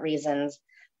of different reasons,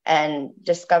 and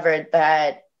discovered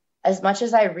that as much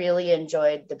as I really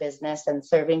enjoyed the business and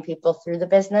serving people through the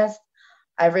business,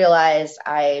 I realized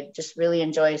I just really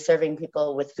enjoy serving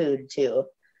people with food too.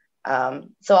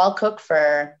 So I'll cook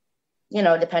for,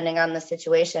 depending on the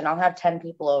situation, I'll have 10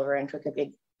 people over and cook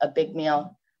a big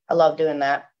meal. I love doing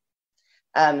that.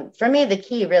 For me, the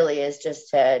key really is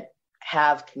just to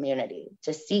have community,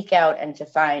 to seek out and to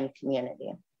find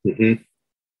community. Mm-hmm.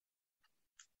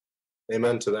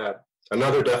 Amen to that.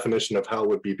 Another definition of hell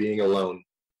would be being alone.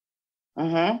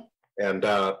 Mm-hmm. And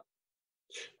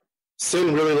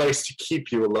sin really likes to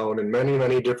keep you alone in many,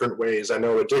 many different ways. I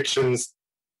know addictions,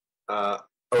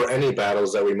 or any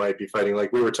battles that we might be fighting,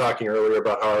 like we were talking earlier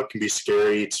about how it can be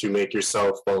scary to make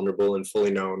yourself vulnerable and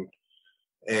fully known.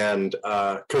 And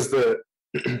because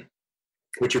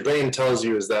what your brain tells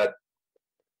you is that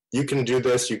you can do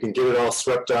this, you can get it all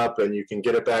swept up, and you can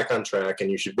get it back on track,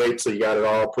 and you should wait till you got it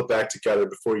all put back together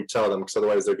before you tell them, because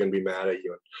otherwise they're going to be mad at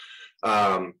you.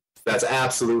 That's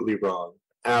absolutely wrong.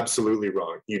 Absolutely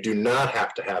wrong. You do not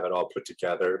have to have it all put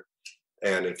together.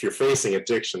 And if you're facing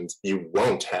addictions, you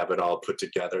won't have it all put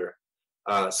together.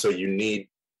 So you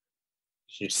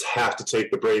just have to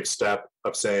take the brave step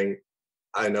of saying,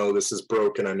 I know this is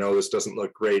broken. I know this doesn't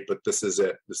look great, but this is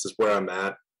it. This is where I'm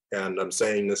at. And I'm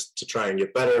saying this to try and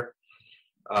get better,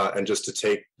 and just to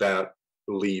take that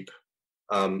leap.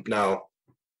 Now,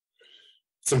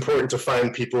 it's important to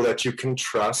find people that you can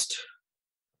trust.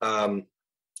 But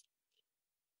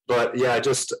yeah,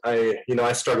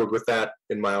 I struggled with that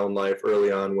in my own life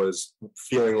early on, was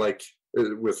feeling like,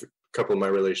 with a couple of my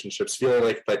relationships, feeling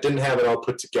like if I didn't have it all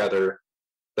put together,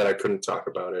 that I couldn't talk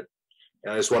about it.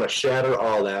 And I just want to shatter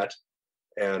all that.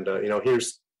 And,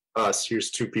 here's us,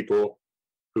 here's 2 people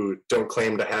who don't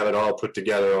claim to have it all put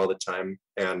together all the time.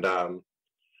 And,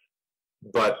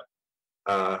 but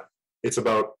it's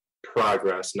about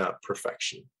progress, not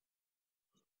perfection.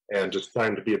 And just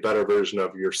trying to be a better version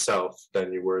of yourself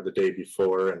than you were the day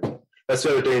before. And that's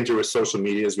the other danger with social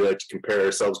media, is we like to compare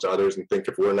ourselves to others and think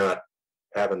if we're not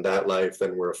having that life,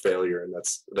 then we're a failure. And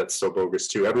that's so bogus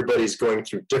too. Everybody's going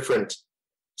through different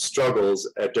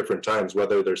struggles at different times,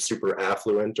 whether they're super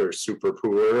affluent or super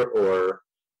poor, or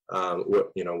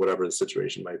whatever the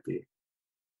situation might be.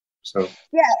 So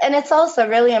yeah, and it's also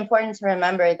really important to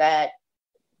remember that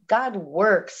God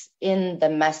works in the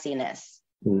messiness.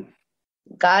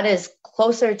 God is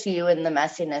closer to you in the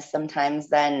messiness sometimes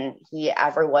than he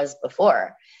ever was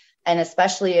before. And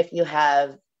especially if you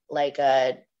have like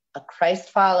a a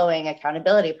Christ-following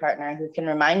accountability partner who can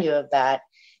remind you of that,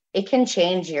 it can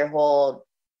change your whole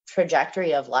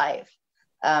trajectory of life.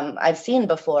 I've seen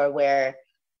before where,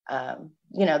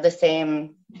 the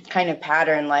same kind of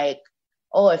pattern, like,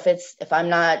 oh, if I'm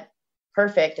not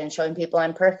perfect and showing people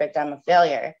I'm perfect, I'm a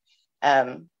failure.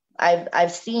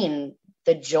 I've seen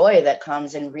the joy that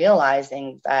comes in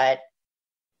realizing that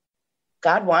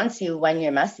God wants you when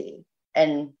you're messy,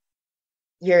 and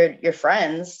your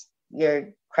friends, your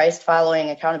Christ-following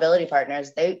accountability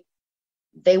partners, they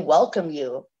welcome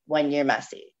you when you're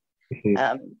messy.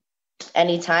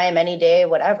 Anytime, any day,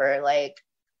 whatever. Like,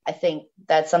 I think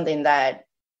that's something that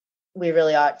we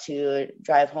really ought to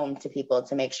drive home to people,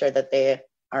 to make sure that they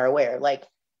are aware. Like,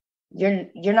 you're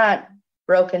not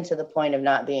broken to the point of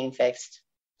not being fixed.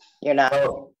 You're not.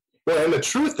 Oh, well, and the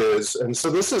truth is, and so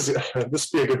this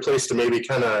would be a good place to maybe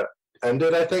kind of end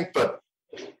it, I think. But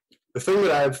the thing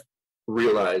that I've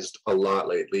realized a lot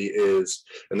lately is,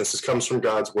 and this comes from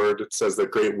God's word, it says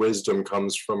that great wisdom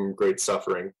comes from great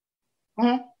suffering.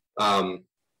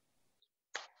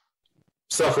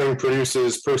 Suffering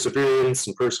produces perseverance,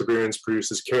 and perseverance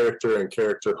produces character, and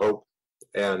character hope.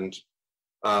 And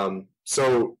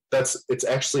so it's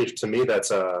actually, to me,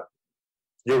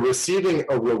 you're receiving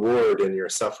a reward in your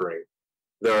suffering.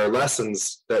 There are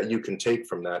lessons that you can take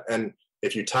from that. And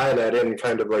if you tie that in,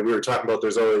 kind of like we were talking about,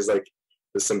 there's always like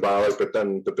the symbolic, but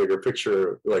then the bigger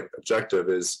picture, like objective,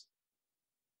 is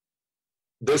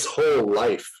this whole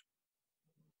life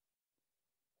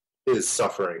is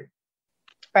suffering.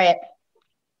 Right.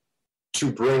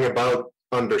 To bring about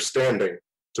understanding,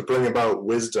 to bring about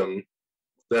wisdom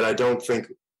that I don't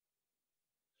think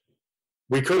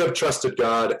we could have trusted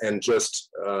God and just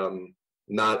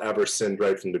not ever sinned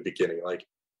right from the beginning. Like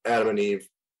Adam and Eve,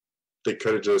 they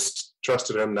could have just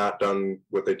trusted him, not done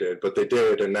what they did, but they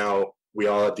did. And now we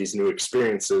all have these new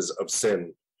experiences of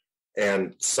sin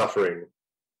and suffering.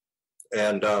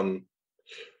 And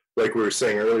like we were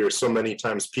saying earlier, so many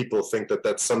times people think that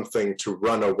that's something to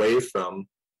run away from.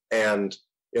 And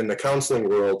in the counseling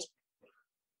world,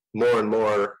 more and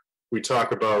more, we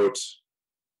talk about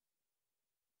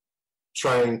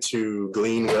trying to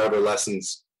glean whatever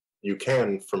lessons you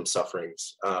can from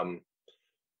sufferings.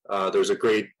 There's a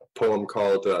great poem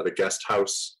called The Guest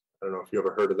House. I don't know if you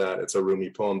ever heard of that. It's a Rumi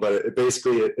poem, but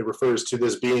it refers to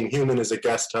this being human as a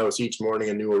guest house, each morning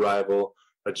a new arrival,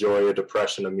 a joy, a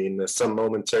depression, a meanness, some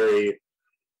momentary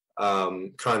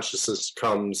consciousness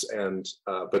comes, and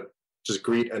but just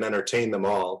greet and entertain them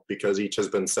all, because each has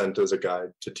been sent as a guide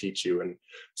to teach you. And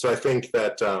so I think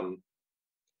that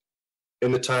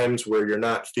in the times where you're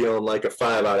not feeling like a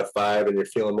 5 out of 5 and you're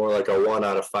feeling more like a 1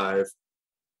 out of 5,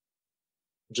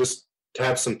 just to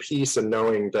have some peace in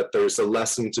knowing that there's a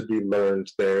lesson to be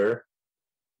learned there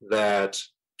that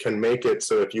can make it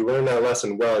so if you learn that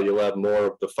lesson well, you'll have more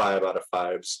of the 5 out of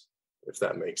 5s, if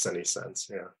that makes any sense.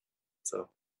 Yeah. So.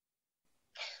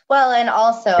 Well, and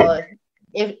also,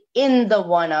 if in the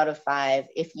 1 out of 5,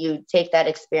 if you take that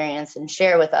experience and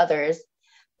share with others,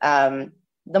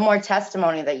 the more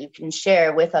testimony that you can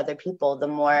share with other people, the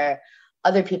more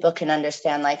other people can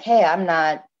understand, like, hey, I'm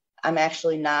not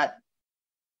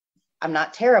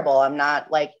terrible. I'm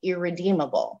not like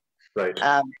irredeemable. Right.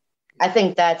 I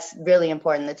think that's really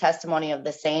important. The testimony of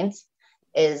the saints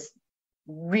is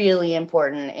really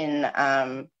important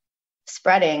in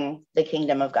spreading the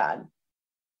kingdom of God.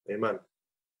 Amen.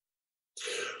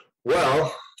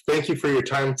 Well, thank you for your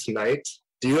time tonight.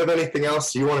 Do you have anything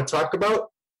else you want to talk about?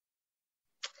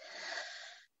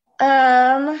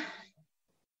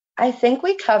 I think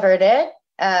we covered it.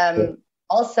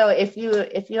 Also, if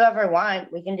you ever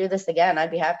want, we can do this again.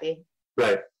 I'd be happy.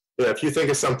 Right. Yeah, if you think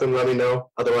of something, let me know.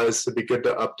 Otherwise, it'd be good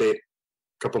to update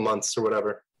a couple months or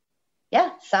whatever.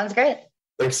 Yeah, sounds great.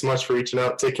 Thanks so much for reaching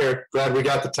out. Take care. Glad we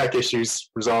got the tech issues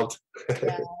resolved.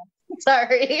 Yeah.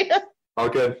 Sorry. All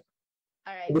good.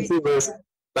 All right. Good to see you, Liz.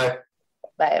 Bye.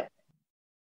 Bye.